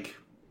 like...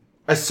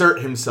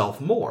 assert himself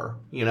more,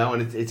 you know,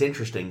 and it's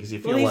interesting because you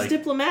feel he's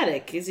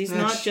diplomatic, because he's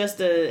not just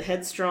a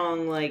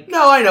headstrong, like...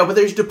 No, I know, but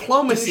there's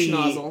diplomacy,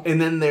 nozzle.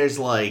 And then there's,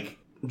 like,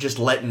 just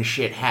letting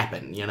shit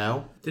happen, you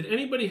know? Did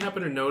anybody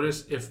happen to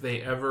notice if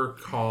they ever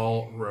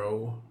call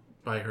Ro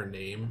by her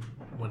name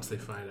once they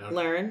find out?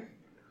 Laren?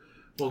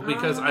 Well,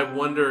 because I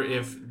wonder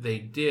if they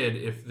did,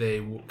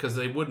 because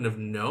they wouldn't have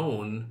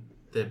known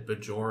that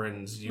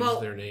Bajorans use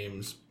their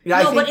names.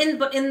 Yeah, no, but in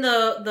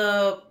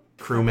the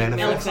crew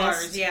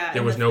manifest.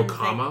 There was no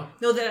comma?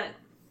 No,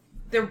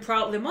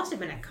 there must have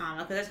been a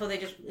comma, because that's how they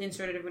just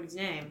inserted everybody's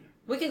name.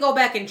 We can go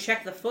back and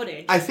check the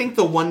footage. I think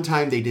the one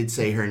time they did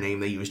say her name,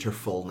 they used her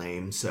full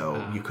name,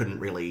 so you couldn't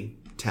really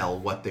tell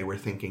what they were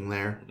thinking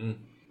there.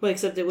 Well,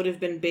 except it would have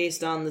been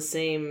based on the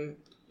same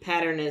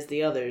pattern as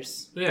the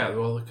others. Yeah,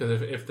 well,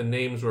 because if the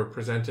names were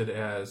presented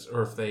as,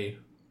 or if they...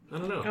 I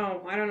don't know.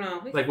 Oh, I don't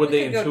know. Would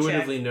they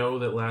intuitively know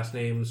that last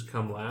names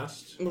come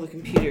last? Well, the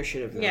computer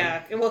should have known.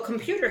 Yeah, well,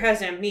 computer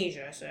has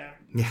amnesia, so...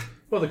 Yeah.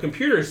 Well, the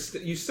computers,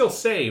 you still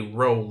say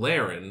Ro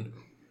Laren,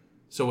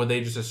 so would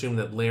they just assume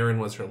that Laren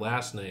was her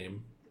last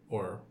name,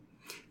 or...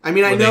 I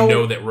mean, they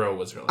know that Ro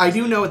was her last name? I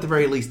do know at the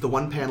very least, the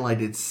one panel I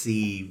did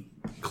see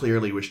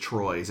clearly was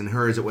Troy's, and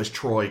hers it was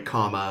Troy,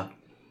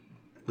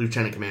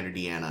 Lieutenant Commander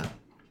Deanna.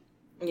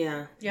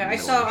 Yeah. Yeah, I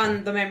saw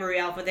on the Memory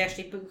Alpha, they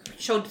actually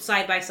showed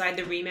side by side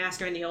the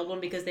remaster and the old one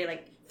because they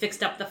like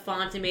fixed up the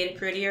font and made it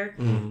prettier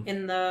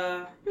in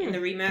the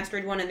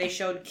remastered one, and they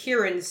showed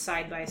Kieran's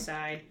side by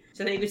side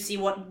so that you could see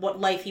what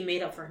life he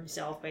made up for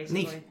himself,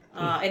 basically. Neat.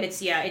 And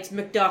it's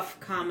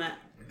Macduff,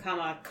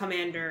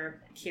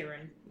 Commander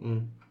Kieran.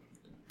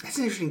 That's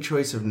an interesting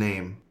choice of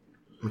name,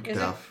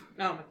 Macduff.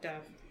 Oh,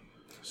 Macduff.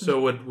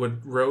 So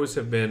would Rose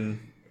have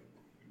been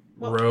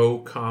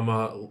Ro,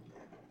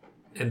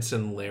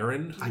 Ensign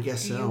Laren? I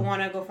guess so. Do you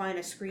want to go find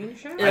a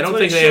screenshot? I don't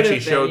think they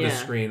actually showed the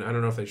screen. I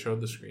don't know if they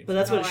showed the screen. But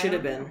that's what it should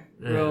have been.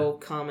 Yeah. Ro,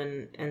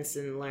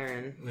 Ensign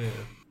Laren. Yeah.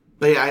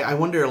 But yeah, I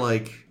wonder,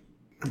 like,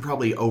 I'm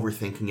probably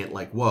overthinking it,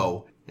 like,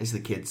 whoa, as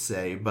the kids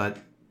say, but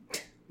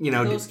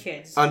those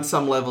kids. On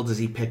some level, does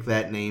he pick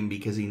that name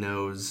because he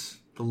knows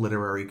the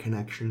literary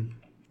connection?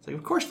 It's like,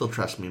 of course they'll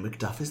trust me.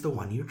 Macduff is the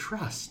one you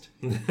trust.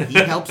 He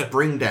helps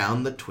bring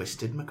down the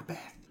twisted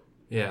Macbeth.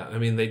 Yeah, I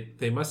mean,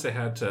 they must have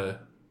had to...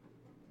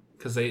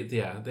 Because they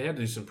had to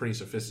do some pretty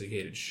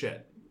sophisticated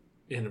shit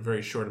in a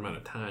very short amount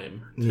of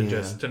time.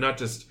 To not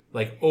just,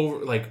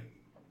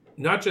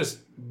 not just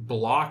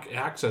block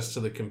access to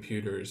the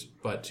computers,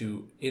 but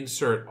to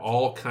insert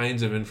all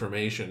kinds of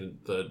information.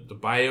 The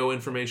bio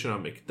information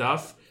on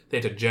Macduff, they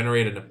had to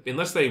generate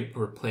unless they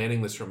were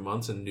planning this for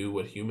months and knew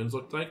what humans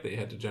looked like, they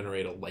had to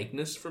generate a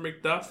likeness for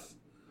Macduff.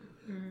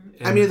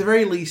 I mean, at the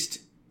very least,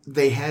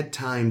 they had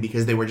time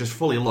because they were just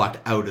fully locked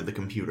out of the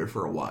computer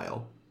for a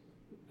while.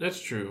 That's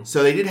true.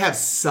 So they did have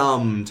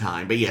some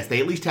time, but yes,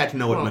 they at least had to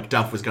know what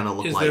Macduff was going to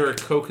look like. Is there a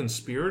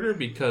co-conspirator?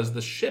 Because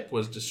the ship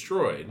was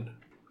destroyed.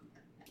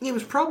 It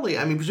was probably,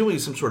 presumably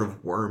some sort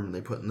of worm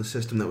they put in the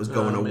system that was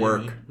going to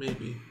work.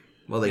 Maybe.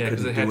 Well, they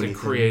couldn't do it had anything. to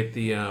create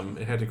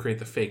it had to create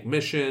the fake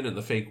mission and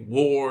the fake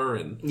war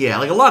and... Yeah,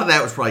 a lot of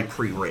that was probably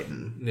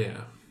pre-written.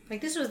 Yeah.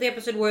 This was the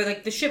episode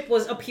where, the ship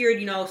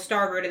appeared,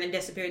 starboard and then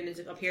disappeared, and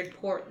then appeared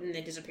port and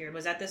then disappeared.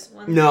 Was that this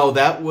one? No,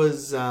 that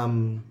was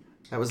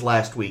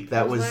last week.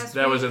 That was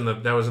in the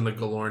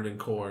Galorndon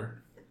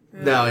core.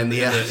 No, in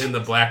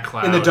the black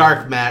cloud. In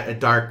the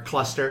dark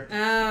cluster.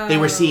 Oh. They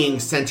were seeing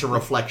sensor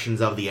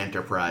reflections of the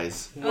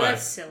Enterprise. Oh,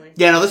 that's silly.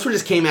 Yeah, no, this one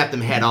just came at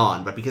them head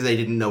on, but because they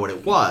didn't know what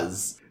it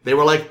was, they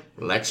were like,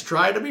 let's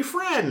try to be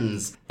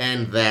friends.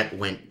 And that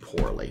went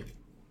poorly.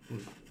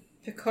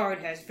 Picard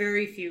has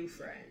very few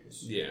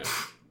friends. Yeah.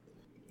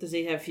 Does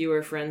he have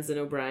fewer friends than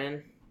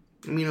O'Brien?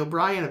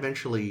 O'Brien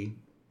eventually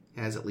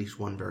has at least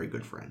one very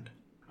good friend.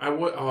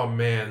 Oh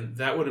man,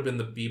 that would have been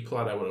the B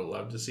plot I would have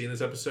loved to see in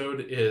this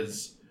episode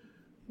is...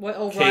 What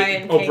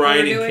O'Brien and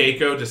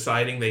Keiko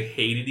deciding they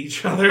hated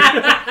each other. You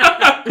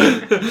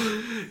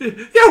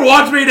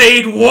want me to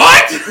eat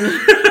what?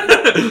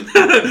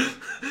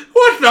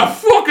 What the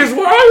fuck is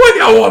wrong with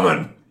you,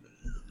 woman?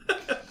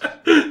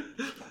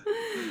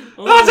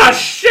 That's a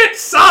shit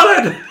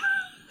salad!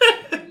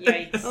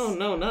 Yikes. Oh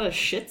no, not a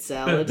shit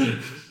salad.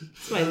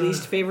 It's my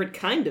least favorite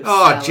kind of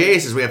salad. Oh,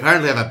 Jesus, we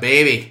apparently have a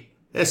baby.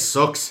 This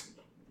sucks.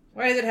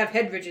 Why does it have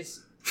head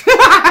ridges?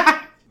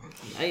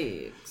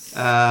 Yikes.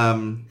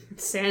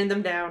 Sand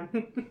them down.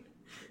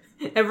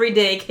 Every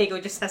day,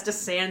 Keiko just has to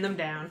sand them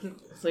down.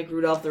 It's like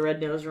Rudolph the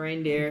Red-Nosed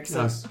Reindeer.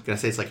 I was going to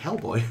say it's like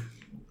Hellboy.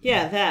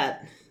 Yeah,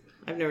 that.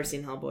 I've never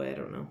seen Hellboy, I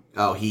don't know.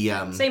 Oh, he...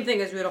 Same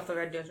thing as Rudolph the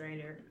Red-Nosed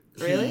Reindeer.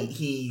 Really?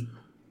 He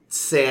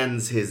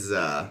sands his,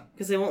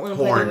 because they won't let him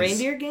play the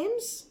reindeer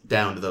games?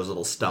 Down to those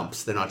little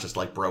stumps. They're not just,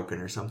 broken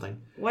or something.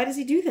 Why does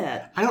he do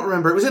that? I don't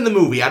remember. It was in the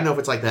movie. I don't know if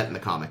it's like that in the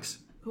comics.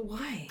 But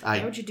why?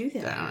 Why would you do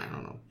that? I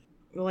don't know.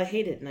 Well, I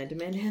hate it, and I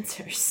demand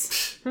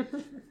answers.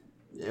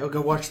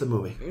 Go watch the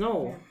movie.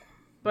 No.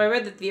 But I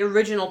read that the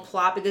original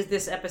plot, because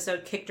this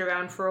episode kicked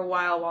around for a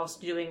while whilst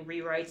doing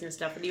rewrites and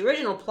stuff, but the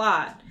original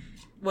plot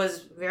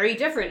was very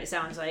different, it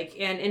sounds like,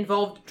 and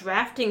involved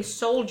drafting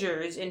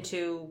soldiers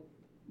into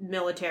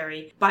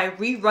military by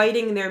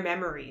rewriting their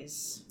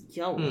memories.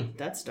 Yo,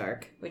 that's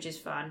dark. Which is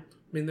fun.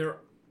 I mean, there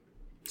are...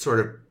 It's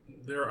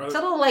a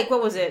little like,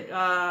 what was it?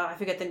 I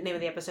forget the name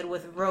of the episode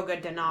with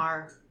Roga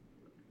Dinar,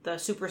 the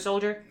super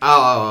soldier.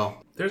 Oh.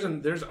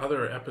 There's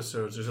other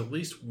episodes. There's at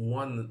least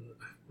one,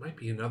 might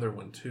be another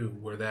one too,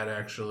 where that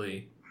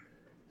actually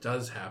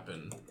does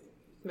happen.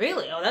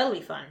 Really? Oh, that'll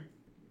be fun.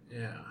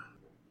 Yeah.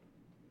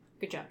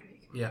 Good job,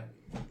 Drake. Yeah.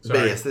 Sorry.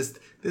 But yes,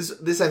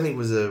 this I think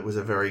was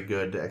a very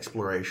good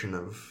exploration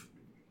of...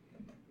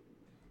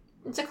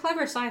 It's a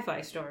clever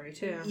sci-fi story,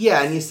 too.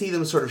 Yeah, and you see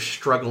them sort of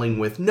struggling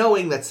with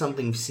knowing that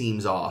something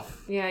seems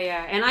off. Yeah.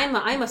 And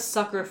I'm a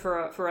sucker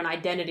for an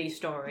identity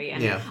story.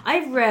 And yeah.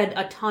 I've read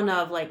a ton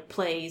of,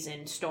 plays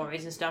and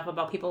stories and stuff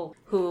about people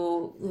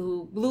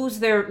who lose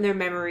their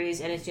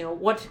memories, and it's,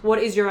 what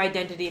is your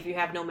identity if you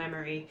have no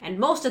memory? And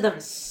most of them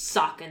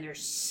suck, and they're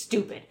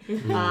stupid.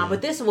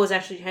 But this was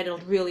actually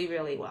handled really,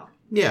 really well.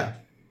 Yeah.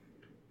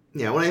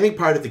 Yeah, well, I think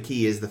part of the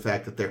key is the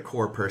fact that their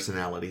core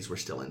personalities were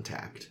still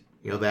intact.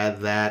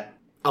 That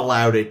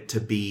allowed it to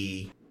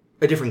be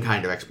a different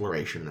kind of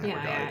exploration in that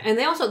regard. Yeah, and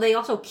they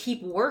also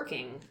keep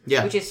working,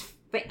 which is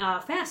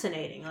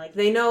fascinating.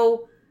 They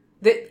know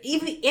that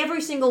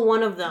every single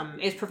one of them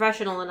is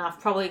professional enough,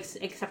 probably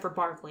except for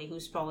Barclay,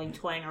 who's probably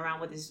toying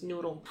around with his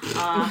noodle.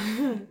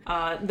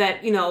 That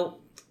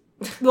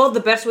well,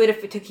 the best way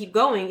to keep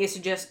going is to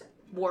just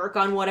work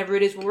on whatever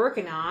it is we're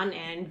working on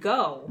and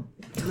go.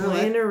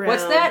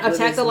 What's that?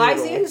 Attack the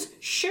Lysians?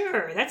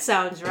 Sure, that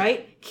sounds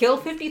right. Kill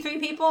 53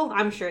 people?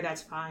 I'm sure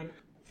that's fine.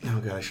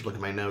 Oh god, I should look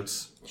at my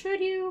notes. Should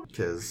you?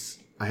 Because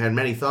I had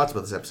many thoughts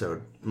about this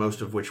episode,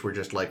 most of which were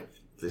just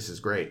this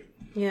is great.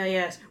 Yeah,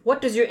 yes.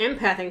 What does your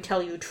empathing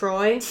tell you,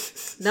 Troy?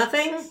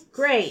 Nothing?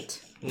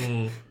 Great.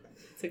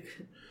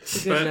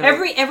 Good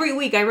note. Every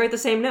week I write the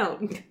same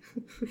note.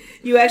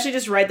 You actually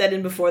just write that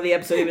in before the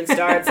episode even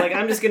starts. Like,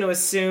 I'm just going to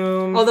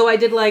assume. Although I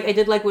did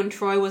like when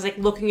Troy was like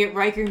looking at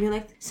Riker and being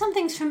like,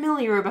 something's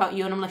familiar about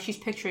you, and I'm like, she's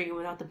picturing you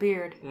without the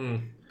beard.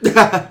 I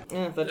thought you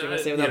were going to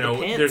say without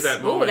the pants. There's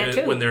that moment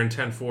that when they're in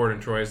 10 forward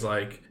and Troy's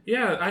like,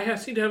 yeah, I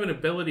seem to have an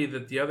ability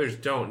that the others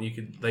don't. You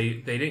could they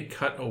didn't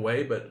cut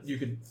away, but you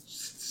could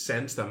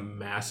sense the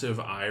massive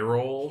eye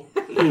roll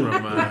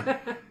from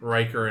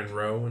Riker and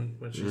Ro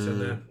when she said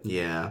that.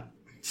 Yeah.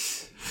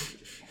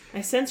 I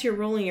sense you're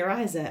rolling your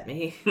eyes at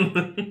me.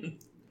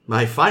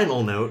 My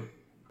final note,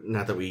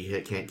 not that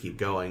we can't keep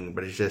going,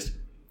 but it's just,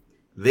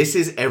 this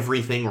is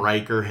everything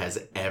Riker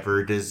has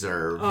ever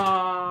deserved.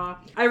 I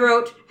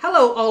wrote,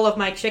 hello, all of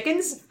my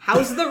chickens.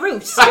 How's the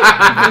roost?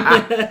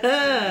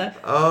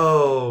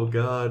 Oh,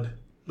 God.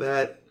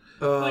 That...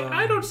 Like,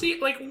 I don't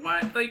see, like,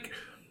 what, like...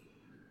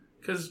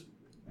 Because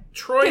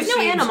Troy There's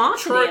no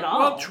animosity at all.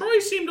 Well, Troy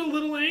seemed a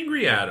little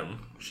angry at him.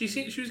 She was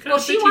kind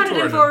of she bitchy wanted him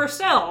toward for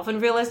herself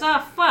and realized,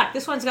 fuck,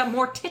 this one's got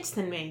more tits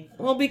than me.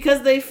 Well,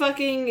 because they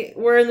fucking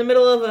were in the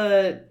middle of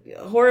a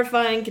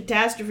horrifying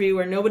catastrophe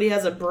where nobody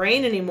has a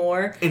brain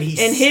anymore. And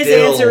his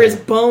answer is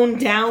bone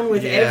down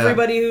with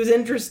everybody who's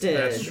interested.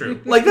 That's true.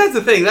 Like, that's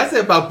the thing. That's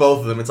it about both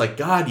of them. It's like,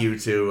 God, you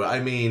two.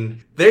 I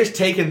mean, there's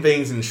taking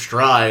things in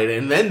stride,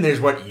 and then there's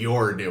what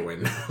you're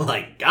doing.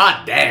 Like,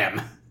 God damn.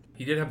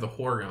 He did have the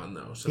Horgon,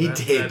 though. So He that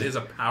did. is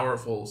a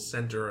powerful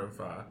center of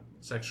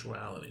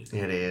sexuality.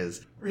 It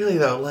is. Really,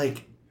 though,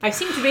 like... I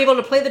seem to be able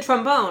to play the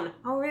trombone.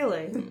 Oh,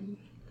 really?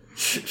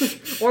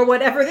 Or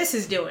whatever this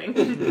is doing.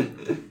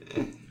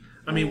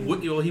 I mean,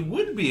 he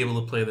would be able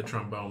to play the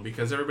trombone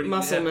because everybody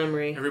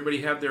memory.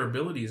 Everybody had their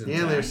abilities.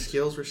 Yeah, their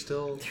skills were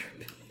still...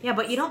 Yeah,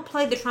 but you don't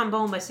play the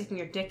trombone by sticking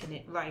your dick in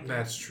it, right?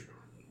 That's true.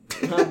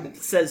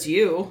 Says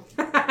you.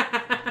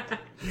 Tromboner.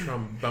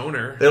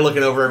 They're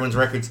looking over everyone's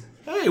records.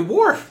 Hey,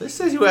 Worf, this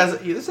says you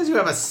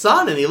have a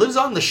son and he lives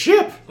on the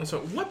ship. So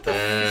what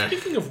the...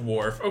 Speaking of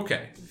Worf,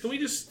 okay. Can we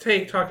just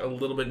talk a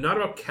little bit, not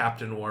about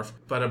Captain Worf,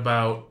 but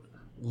about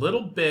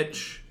little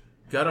bitch,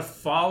 gotta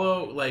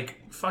follow,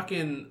 like,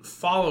 fucking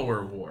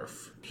follower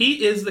Worf.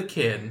 He is the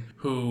kid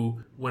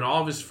who, when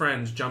all of his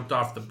friends jumped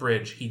off the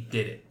bridge, he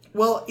did it.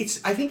 Well,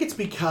 I think it's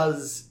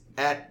because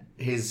at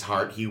his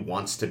heart he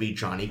wants to be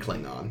Johnny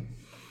Klingon.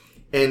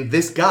 And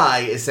this guy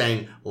is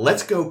saying,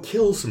 let's go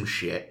kill some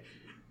shit.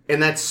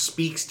 And that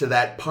speaks to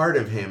that part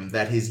of him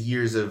that his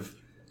years of...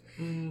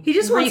 He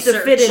just wants to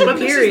fit in,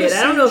 period.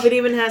 I don't know if it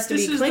even has to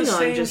be Klingon. This is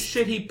the same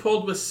shit he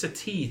pulled with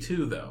Sati,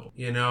 too, though.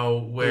 You know,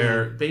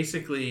 where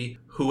basically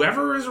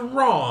whoever is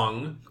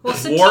wrong,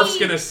 Worf's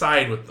gonna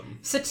side with them.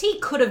 Sati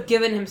could have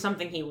given him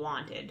something he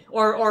wanted.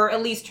 Or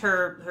at least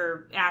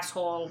her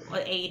asshole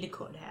aide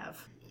could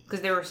have.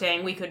 Because they were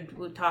saying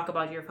we'd talk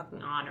about your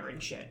fucking honor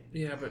and shit.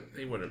 Yeah, but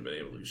they wouldn't have been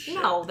able to do shit.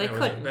 No, they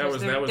couldn't. That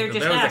was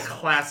a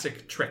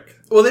classic trick.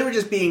 Well, they were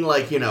just being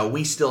like,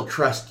 we still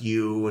trust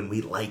you and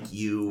we like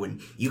you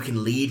and you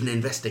can lead an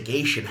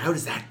investigation. How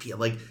does that feel?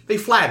 Like, they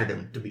flattered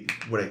him to be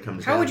what it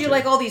comes down to. How would you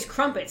like all these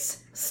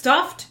crumpets?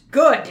 Stuffed?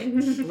 Good.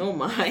 Oh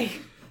my.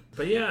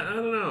 But yeah, I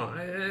don't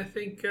know. I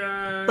think...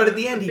 but at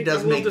the end, he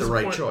does make the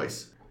right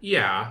choice.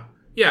 Yeah.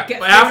 Yeah.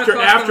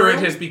 After it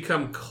has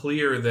become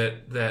clear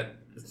that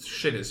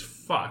shit is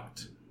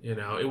fucked,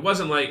 it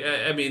wasn't like,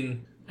 I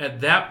mean, at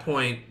that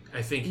point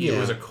I think it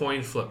was a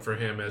coin flip for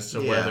him as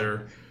to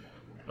whether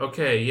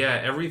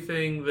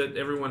everything that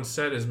everyone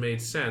said has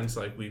made sense,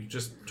 like we've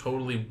just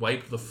totally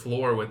wiped the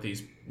floor with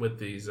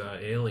these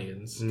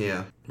aliens,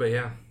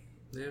 but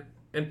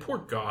and poor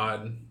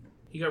God,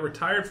 he got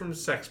retired from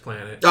Sex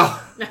Planet.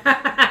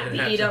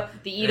 the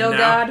Edo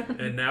God,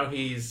 and now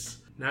he's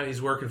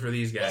working for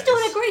these guys. He's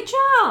doing a great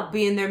job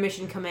being their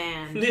mission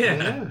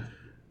command.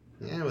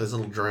 Yeah, with his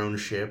little drone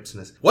ships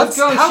and his...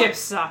 ships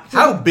sucked.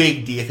 How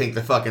big do you think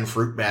the fucking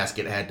fruit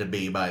basket had to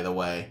be, by the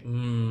way?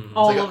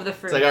 All of the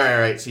fruit. It's like, all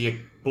right, so you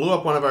blew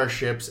up one of our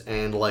ships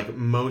and, like,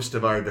 most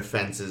of our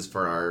defenses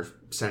for our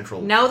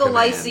central Now the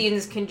command.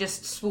 Lycians can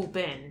just swoop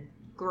in.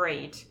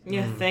 Great.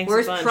 Yeah, thanks.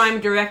 Where's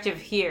Prime Directive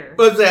here?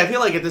 But I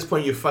feel like at this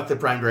point you fucked the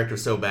Prime Directive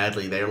so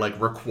badly, they're, like,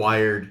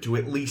 required to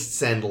at least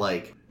send,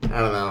 like, I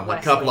don't know, Wesley.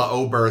 a couple of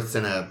Oberths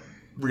and a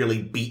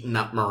really beaten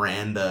up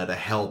Miranda to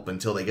help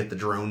until they get the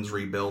drones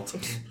rebuilt.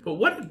 But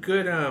what a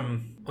good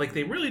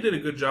they really did a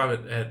good job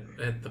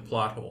at the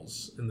plot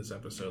holes in this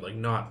episode, like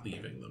not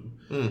leaving them.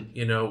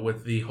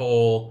 With the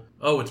whole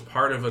it's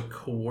part of a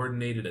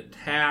coordinated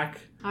attack.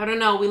 I don't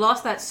know, we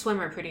lost that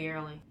swimmer pretty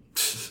early.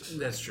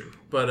 That's true.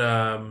 But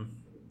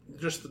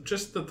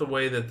just the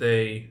way that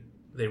they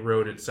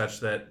wrote it such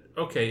that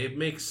it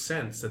makes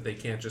sense that they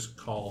can't just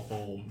call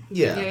home.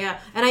 Yeah.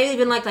 And I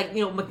even like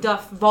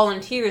Macduff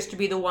volunteers to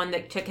be the one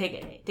that to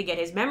get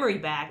his memory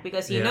back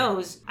because he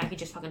knows I could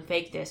just fucking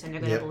fake this and they're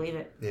gonna believe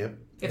it. Yep.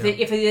 If they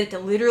did it to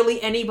literally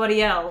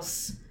anybody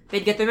else,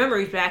 they'd get their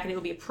memories back and it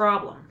would be a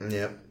problem.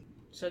 Yep.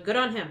 So good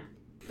on him.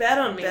 Bad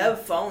on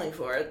Bev falling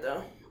for it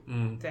though.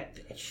 That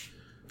bitch.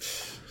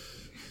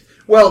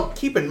 Well,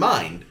 keep in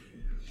mind,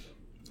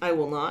 I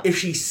will not. if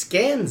she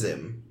scans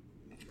him,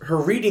 her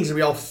readings will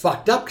be all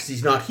fucked up because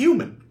he's not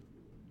human.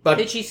 But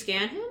Did she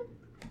scan him?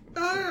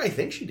 I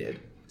think she did.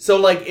 So,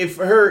 like, if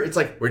her, it's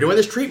like, we're doing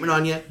this treatment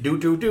on you. I'm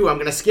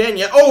gonna scan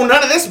you. Oh,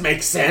 none of this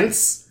makes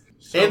sense.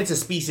 And it's a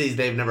species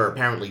they've never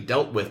apparently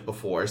dealt with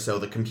before, so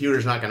the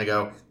computer's not gonna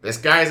go, this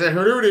guy's a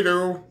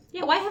hoodoo-doo.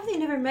 Yeah, why have they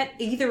never met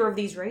either of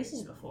these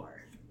races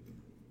before?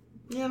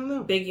 Yeah, I don't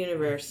know. Big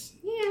universe.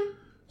 Yeah.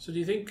 So do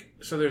you think...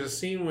 So there's a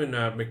scene when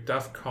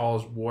Macduff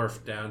calls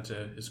Worf down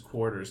to his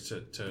quarters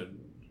to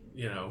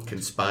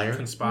Conspire.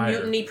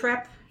 Mutiny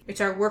prep. It's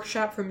our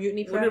workshop for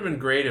mutiny It would have prep. been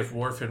great if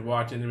Worf had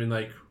walked in and been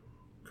like,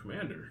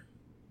 Commander,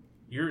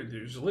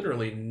 there's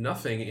literally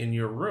nothing in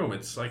your room.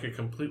 It's like a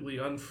completely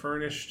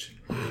unfurnished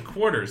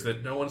quarters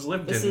that no one's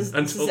lived This in is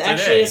until today.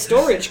 actually a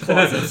storage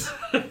closet.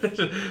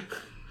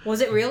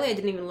 Was it really? I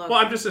didn't even look. Well,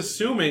 I'm just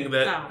assuming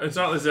that Oh. it's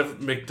not as if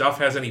Macduff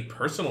has any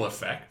personal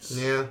effects.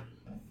 Yeah.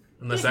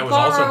 Unless that was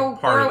also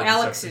part of the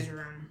Alex's deception.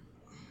 room.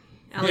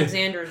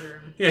 Alexander's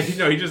room. Yeah,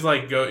 he just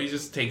he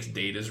just takes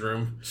Data's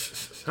room.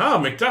 Oh,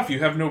 Macduff, you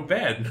have no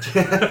bed.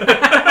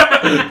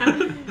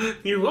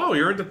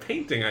 You're into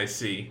painting, I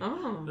see.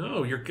 Oh.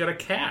 Oh, you've got a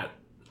cat.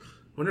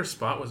 Wonder if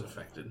Spot was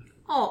affected.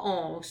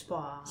 Oh,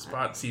 Spot.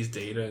 Spot sees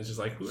Data and is just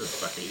like, who the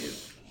fuck are you?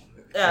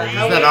 How Is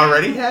that would-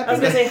 already I was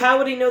happened? gonna say, how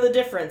would he know the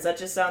difference? That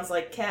just sounds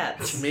like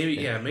cats.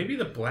 Maybe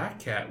the black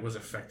cat was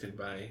affected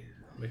by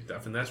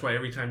Macduff, and that's why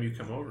every time you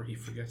come over, he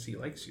forgets he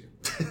likes you.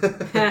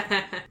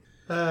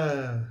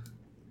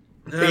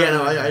 But yeah,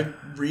 no, I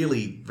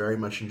really very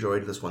much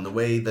enjoyed this one. The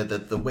way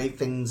the way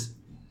things,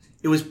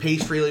 it was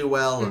paced really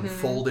well and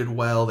folded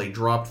well. They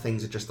dropped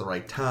things at just the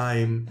right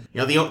time.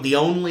 You know, the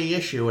only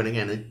issue, and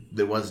again,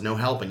 there was no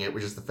helping it,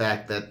 was just the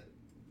fact that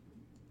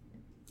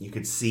you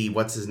could see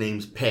what's his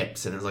name's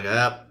Pips, and it was like,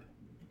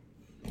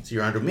 so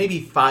you're under maybe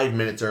 5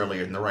 minutes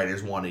earlier than the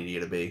writers wanted you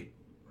to be.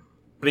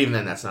 But even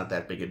then, that's not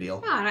that big a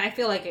deal. No, I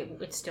feel like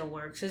it still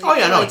works. Oh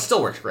yeah, no, it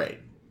still works great.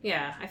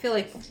 Yeah, I feel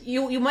like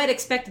you might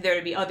expect there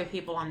to be other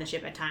people on the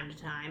ship at time to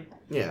time.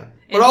 Yeah,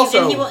 And but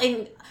also,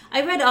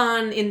 I read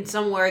in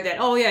somewhere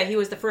that he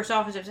was the first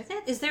officer. I was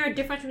like, is there a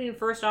difference between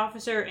first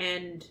officer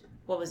and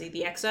what was he,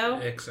 the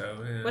XO?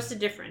 XO, yeah. What's the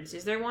difference?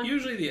 Is there one?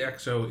 Usually the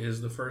XO is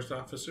the first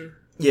officer.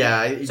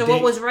 yeah. So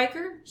what was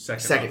Riker?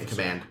 second officer.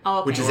 command? Oh,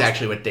 okay. Which is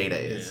actually what Data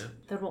is. Yeah.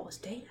 Then what was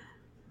Data?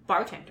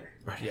 Bartender.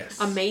 Yes.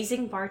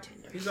 Amazing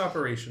bartender. He's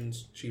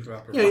operations, chief of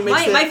operations. Yeah, he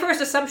makes My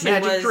first assumption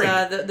magic was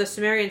drink. the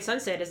Sumerian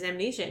sunset is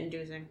amnesia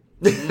inducing.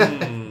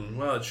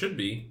 Well, it should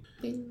be.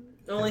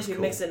 Only if you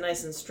cool. mix it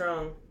nice and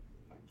strong.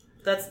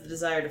 That's the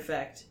desired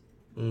effect.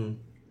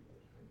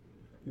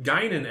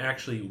 Guinan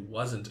actually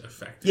wasn't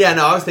affected. Yeah,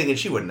 no, I was thinking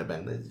she wouldn't have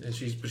been. And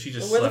she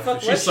just Where the slept.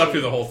 fuck She was slept she?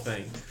 through the whole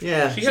thing.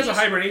 Yeah, She has a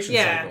hibernation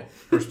Yeah. cycle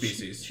for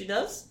species. She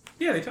does?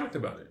 Yeah, they talked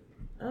about it.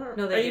 I don't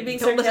No, know. they Are you didn't. being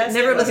Don't listen-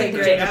 sarcastic? never listen Okay, to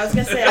great. Jacob. I was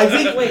gonna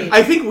say,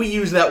 I think we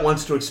used that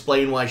once to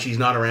explain why she's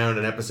not around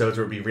in episodes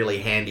where it'd be really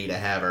handy to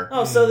have her.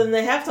 Oh, so then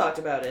they have talked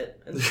about it.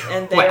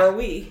 And they Well. are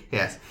we.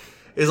 Yes,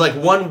 it's like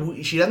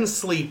she doesn't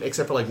sleep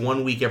except for like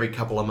 1 week every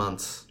couple of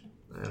months,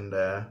 and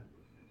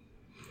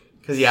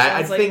because I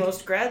Sounds like think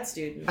most grad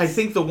students. I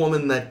think the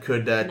woman that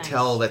could Nice.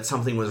 tell that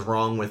something was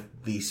wrong with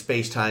the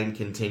space-time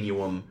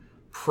continuum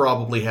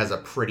probably has a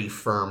pretty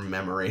firm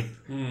memory.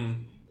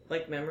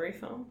 Like memory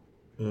foam?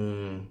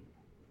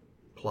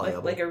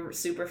 Pliable. Like a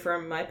super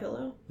firm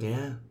MyPillow?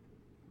 Yeah.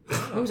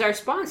 Who's our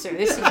sponsor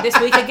this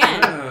week again?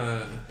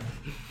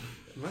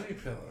 My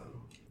pillow.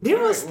 Do you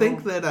always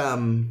think that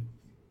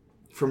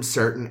from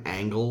certain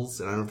angles,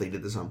 and I don't know if they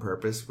did this on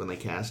purpose when they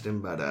cast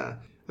him, but I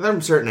thought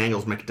from certain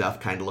angles Macduff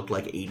kind of looked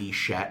like 80s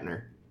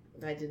Shatner.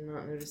 I did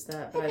not notice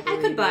that. But I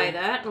believe could buy you.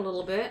 that a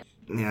little bit.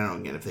 Yeah, I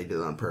don't get if they did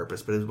it on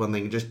purpose, but it was one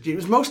thing. It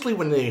was mostly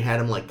when they had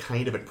him like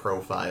kind of at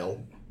profile.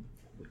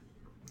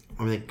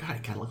 I mean, God,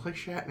 it kind of looked like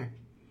Shatner.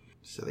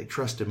 So they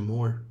trust him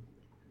more.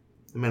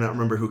 They may not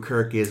remember who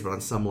Kirk is, but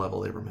on some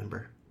level they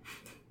remember.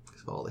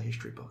 Because of all the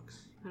history books.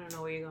 I don't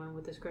know where you're going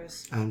with this,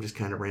 Chris. I'm just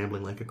kind of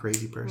rambling like a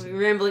crazy person.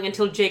 We're rambling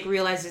until Jake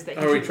realizes that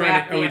he Are we should trying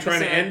wrap to? Are we the trying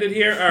to episode. end it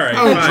here? All right.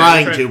 I'm fine.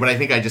 trying to, but I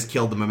think I just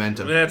killed the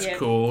momentum. That's Yeah.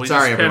 cool. We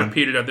Sorry, just kind everyone. of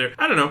petered out there.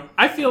 I don't know.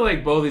 I feel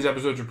like both these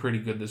episodes are pretty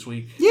good this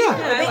week.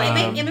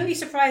 Yeah. It made me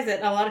surprised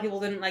that a lot of people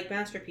didn't like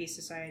Masterpiece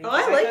Society. Oh,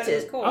 I thought liked was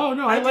it. Cool. Oh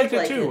no, I I did liked it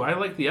like too. it. I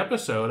like the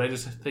episode. I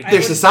just think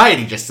Their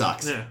society just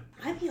sucks. yeah.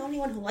 I'm the only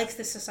one who likes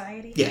this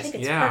society. Yes. I think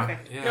it's Yeah.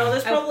 perfect. Yeah. No,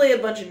 there's probably a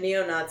bunch of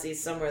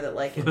neo-Nazis somewhere that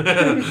like it.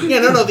 Yeah,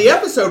 no, the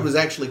episode was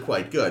actually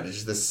quite good. It's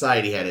just the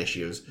society had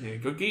issues. Yeah,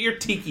 go get your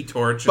tiki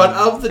torch. But and-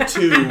 of the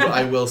two,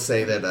 I will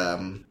say that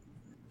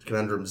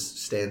Conundrums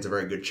stands a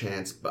very good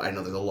chance, but I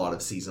know there's a lot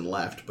of season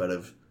left, but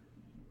of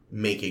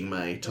making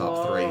my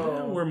top three.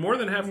 Whoa. we're more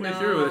than halfway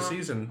through the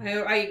season.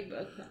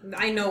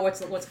 I know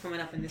what's coming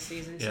up in this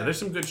season. Yeah, So. there's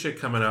some good shit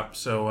coming up.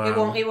 So It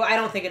won't. I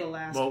don't think it'll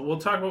last. well, we'll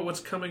talk about what's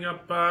coming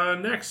up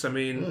next. I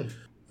mean,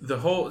 the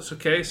whole. It's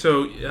okay.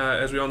 So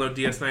as we all know,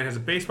 DS9 has a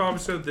baseball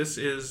episode. This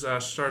is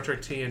Star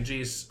Trek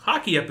TNG's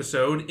hockey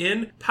episode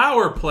in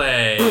Power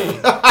Play.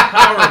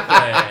 Power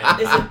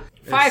Play. Is it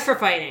Five for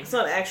fighting. It's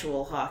not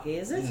actual hockey,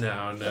 is it?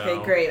 No.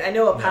 Okay, great. I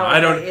know what power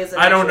play is.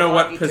 I don't know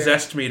what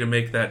possessed me to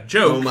make that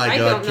joke. Oh my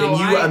god! Can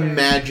you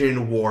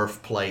imagine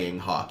Worf playing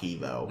hockey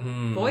though?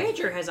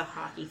 Voyager has a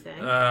hockey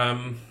thing.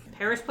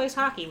 Paris plays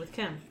hockey with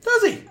Kim.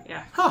 Does he?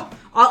 Yeah. Huh.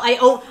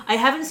 I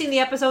haven't seen the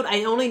episode.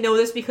 I only know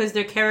this because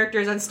they're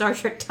characters on Star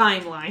Trek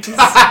timelines.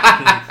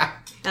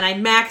 And I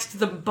maxed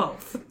them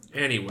both.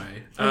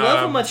 Anyway. I love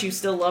how much you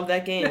still love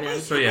that game, man.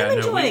 So yeah,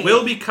 we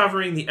will be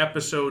covering the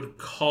episode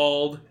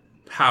called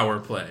Power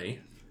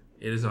Play.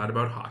 It is not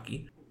about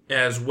hockey.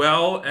 As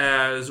well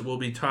as we'll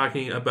be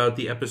talking about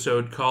the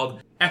episode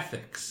called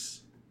Ethics.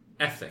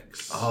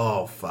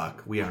 Oh,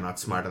 fuck. We are not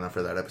smart enough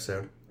for that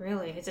episode.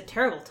 Really? It's a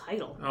terrible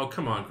title. Oh,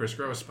 come on, Chris,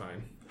 grow a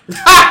spine.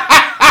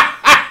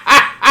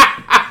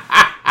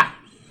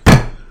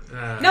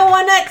 No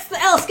one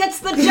else gets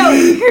the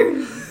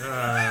joke!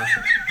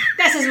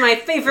 This is my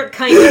favorite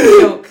kind of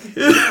joke.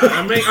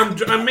 I'm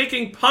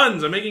making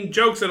puns. I'm making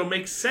jokes that'll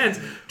make sense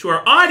to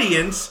our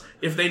audience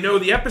if they know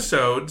the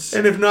episodes.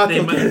 And if not,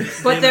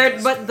 but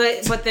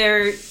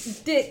they're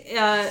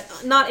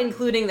not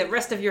including the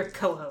rest of your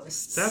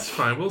co-hosts. That's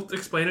fine. We'll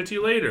explain it to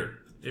you later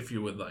if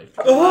you would like.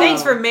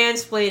 Thanks for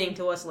mansplaining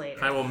to us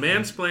later. I will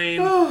mansplain.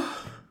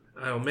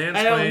 I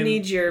don't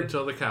need your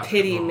until the cow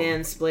pity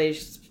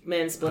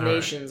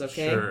mansplanations,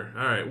 okay? Sure.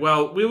 All right.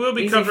 Well, we will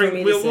be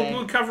covering.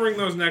 We'll be covering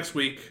those next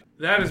week.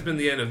 That has been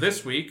the end of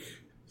this week.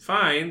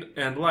 Find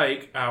and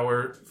like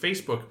our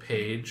Facebook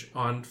page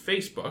on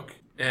Facebook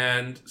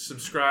and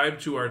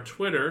subscribe to our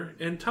Twitter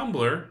and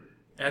Tumblr,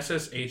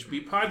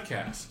 SSHB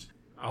Podcast.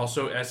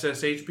 Also,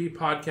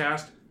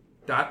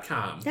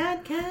 sshbpodcast.com.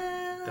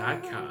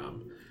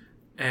 .com.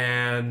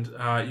 And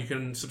you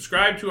can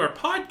subscribe to our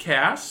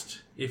podcast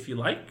if you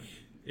like,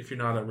 if you're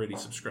not already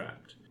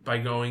subscribed, by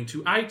going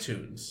to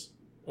iTunes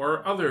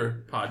or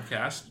other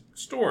podcast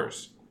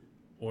stores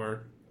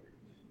or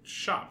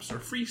shops or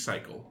Free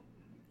Cycle.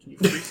 Can you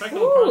free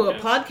cycle a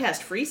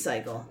podcast free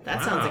cycle?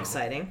 That sounds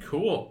exciting.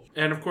 Cool.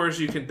 And of course,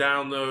 you can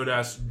download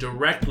us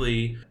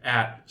directly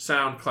at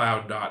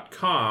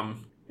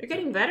soundcloud.com. You're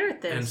getting better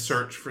at this. And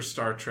search for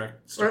Star Trek.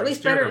 Or at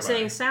least better at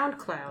saying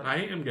SoundCloud. I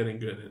am getting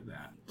good at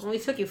that. Only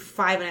took you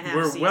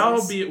 5.5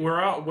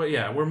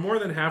 seasons. We're more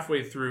than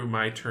halfway through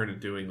my turn of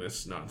doing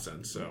this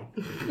nonsense. So,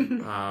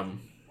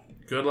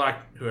 good luck,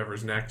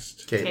 whoever's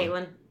next.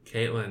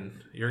 Caitlin,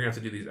 you're gonna have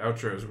to do these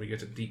outros when we get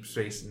to Deep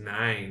Space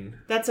Nine.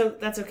 That's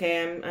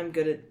okay. I'm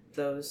good at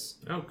those.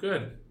 Oh,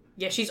 good.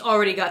 Yeah, she's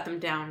already got them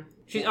down.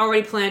 She's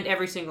already planned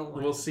every single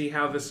one. We'll see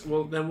how this.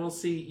 Well, then we'll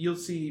see. You'll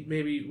see.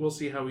 Maybe we'll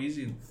see how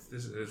easy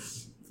this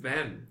is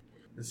then,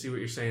 and see what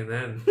you're saying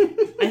then.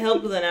 I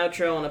helped with an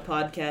outro on a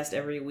podcast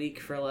every week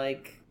for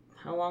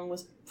how long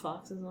was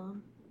Fox's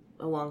on?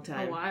 A long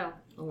time.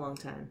 A long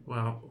time.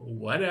 Well,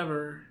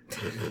 whatever.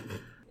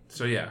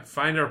 So yeah,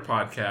 find our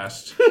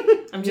podcast.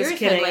 I'm just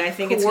kidding. I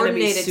think it's going to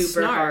be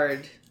super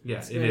hard.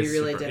 Yes, it's going to be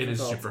really difficult. It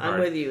is super hard. I'm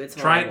with you. It's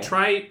horrible.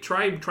 Try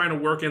trying to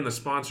work in the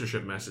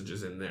sponsorship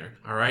messages in there.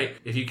 All right.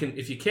 If you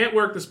can't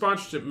work the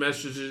sponsorship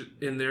messages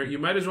in there, you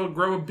might as well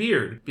grow a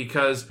beard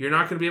because you're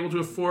not going to be able to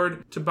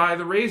afford to buy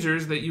the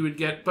razors that you would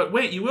get. But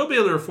wait, you will be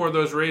able to afford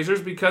those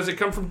razors because they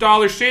come from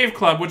Dollar Shave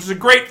Club, which is a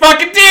great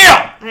fucking deal.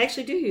 I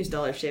actually do use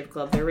Dollar Shave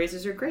Club. Their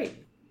razors are great.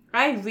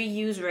 I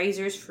reuse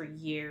razors for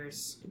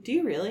years. Do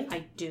you really?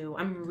 I do.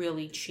 I'm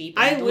really cheap.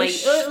 Really,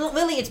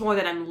 it's more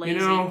that I'm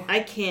lazy.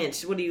 I can't.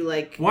 What do you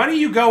like? Why don't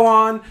you go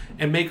on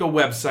and make a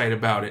website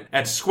about it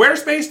at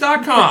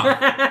squarespace.com.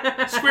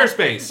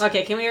 Squarespace.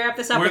 Okay, can we wrap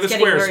this up? We're the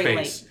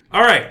Squarespace.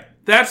 All right,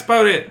 that's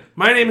about it.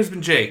 My name has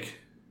been Jake.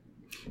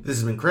 This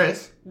has been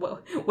Chris.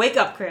 Wake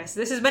up, Chris.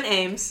 This has been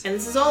Ames. And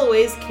this is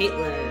always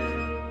Caitlin.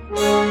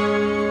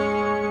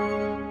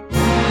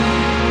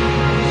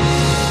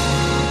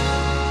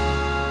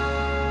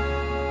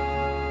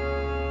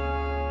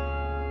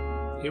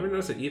 You ever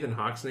notice that Ethan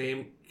Hawke's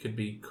name could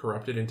be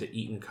corrupted into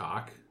Eaton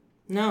Cock?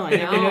 No, I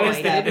never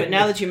noticed that. But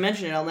now that you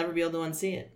mention it, I'll never be able to unsee it.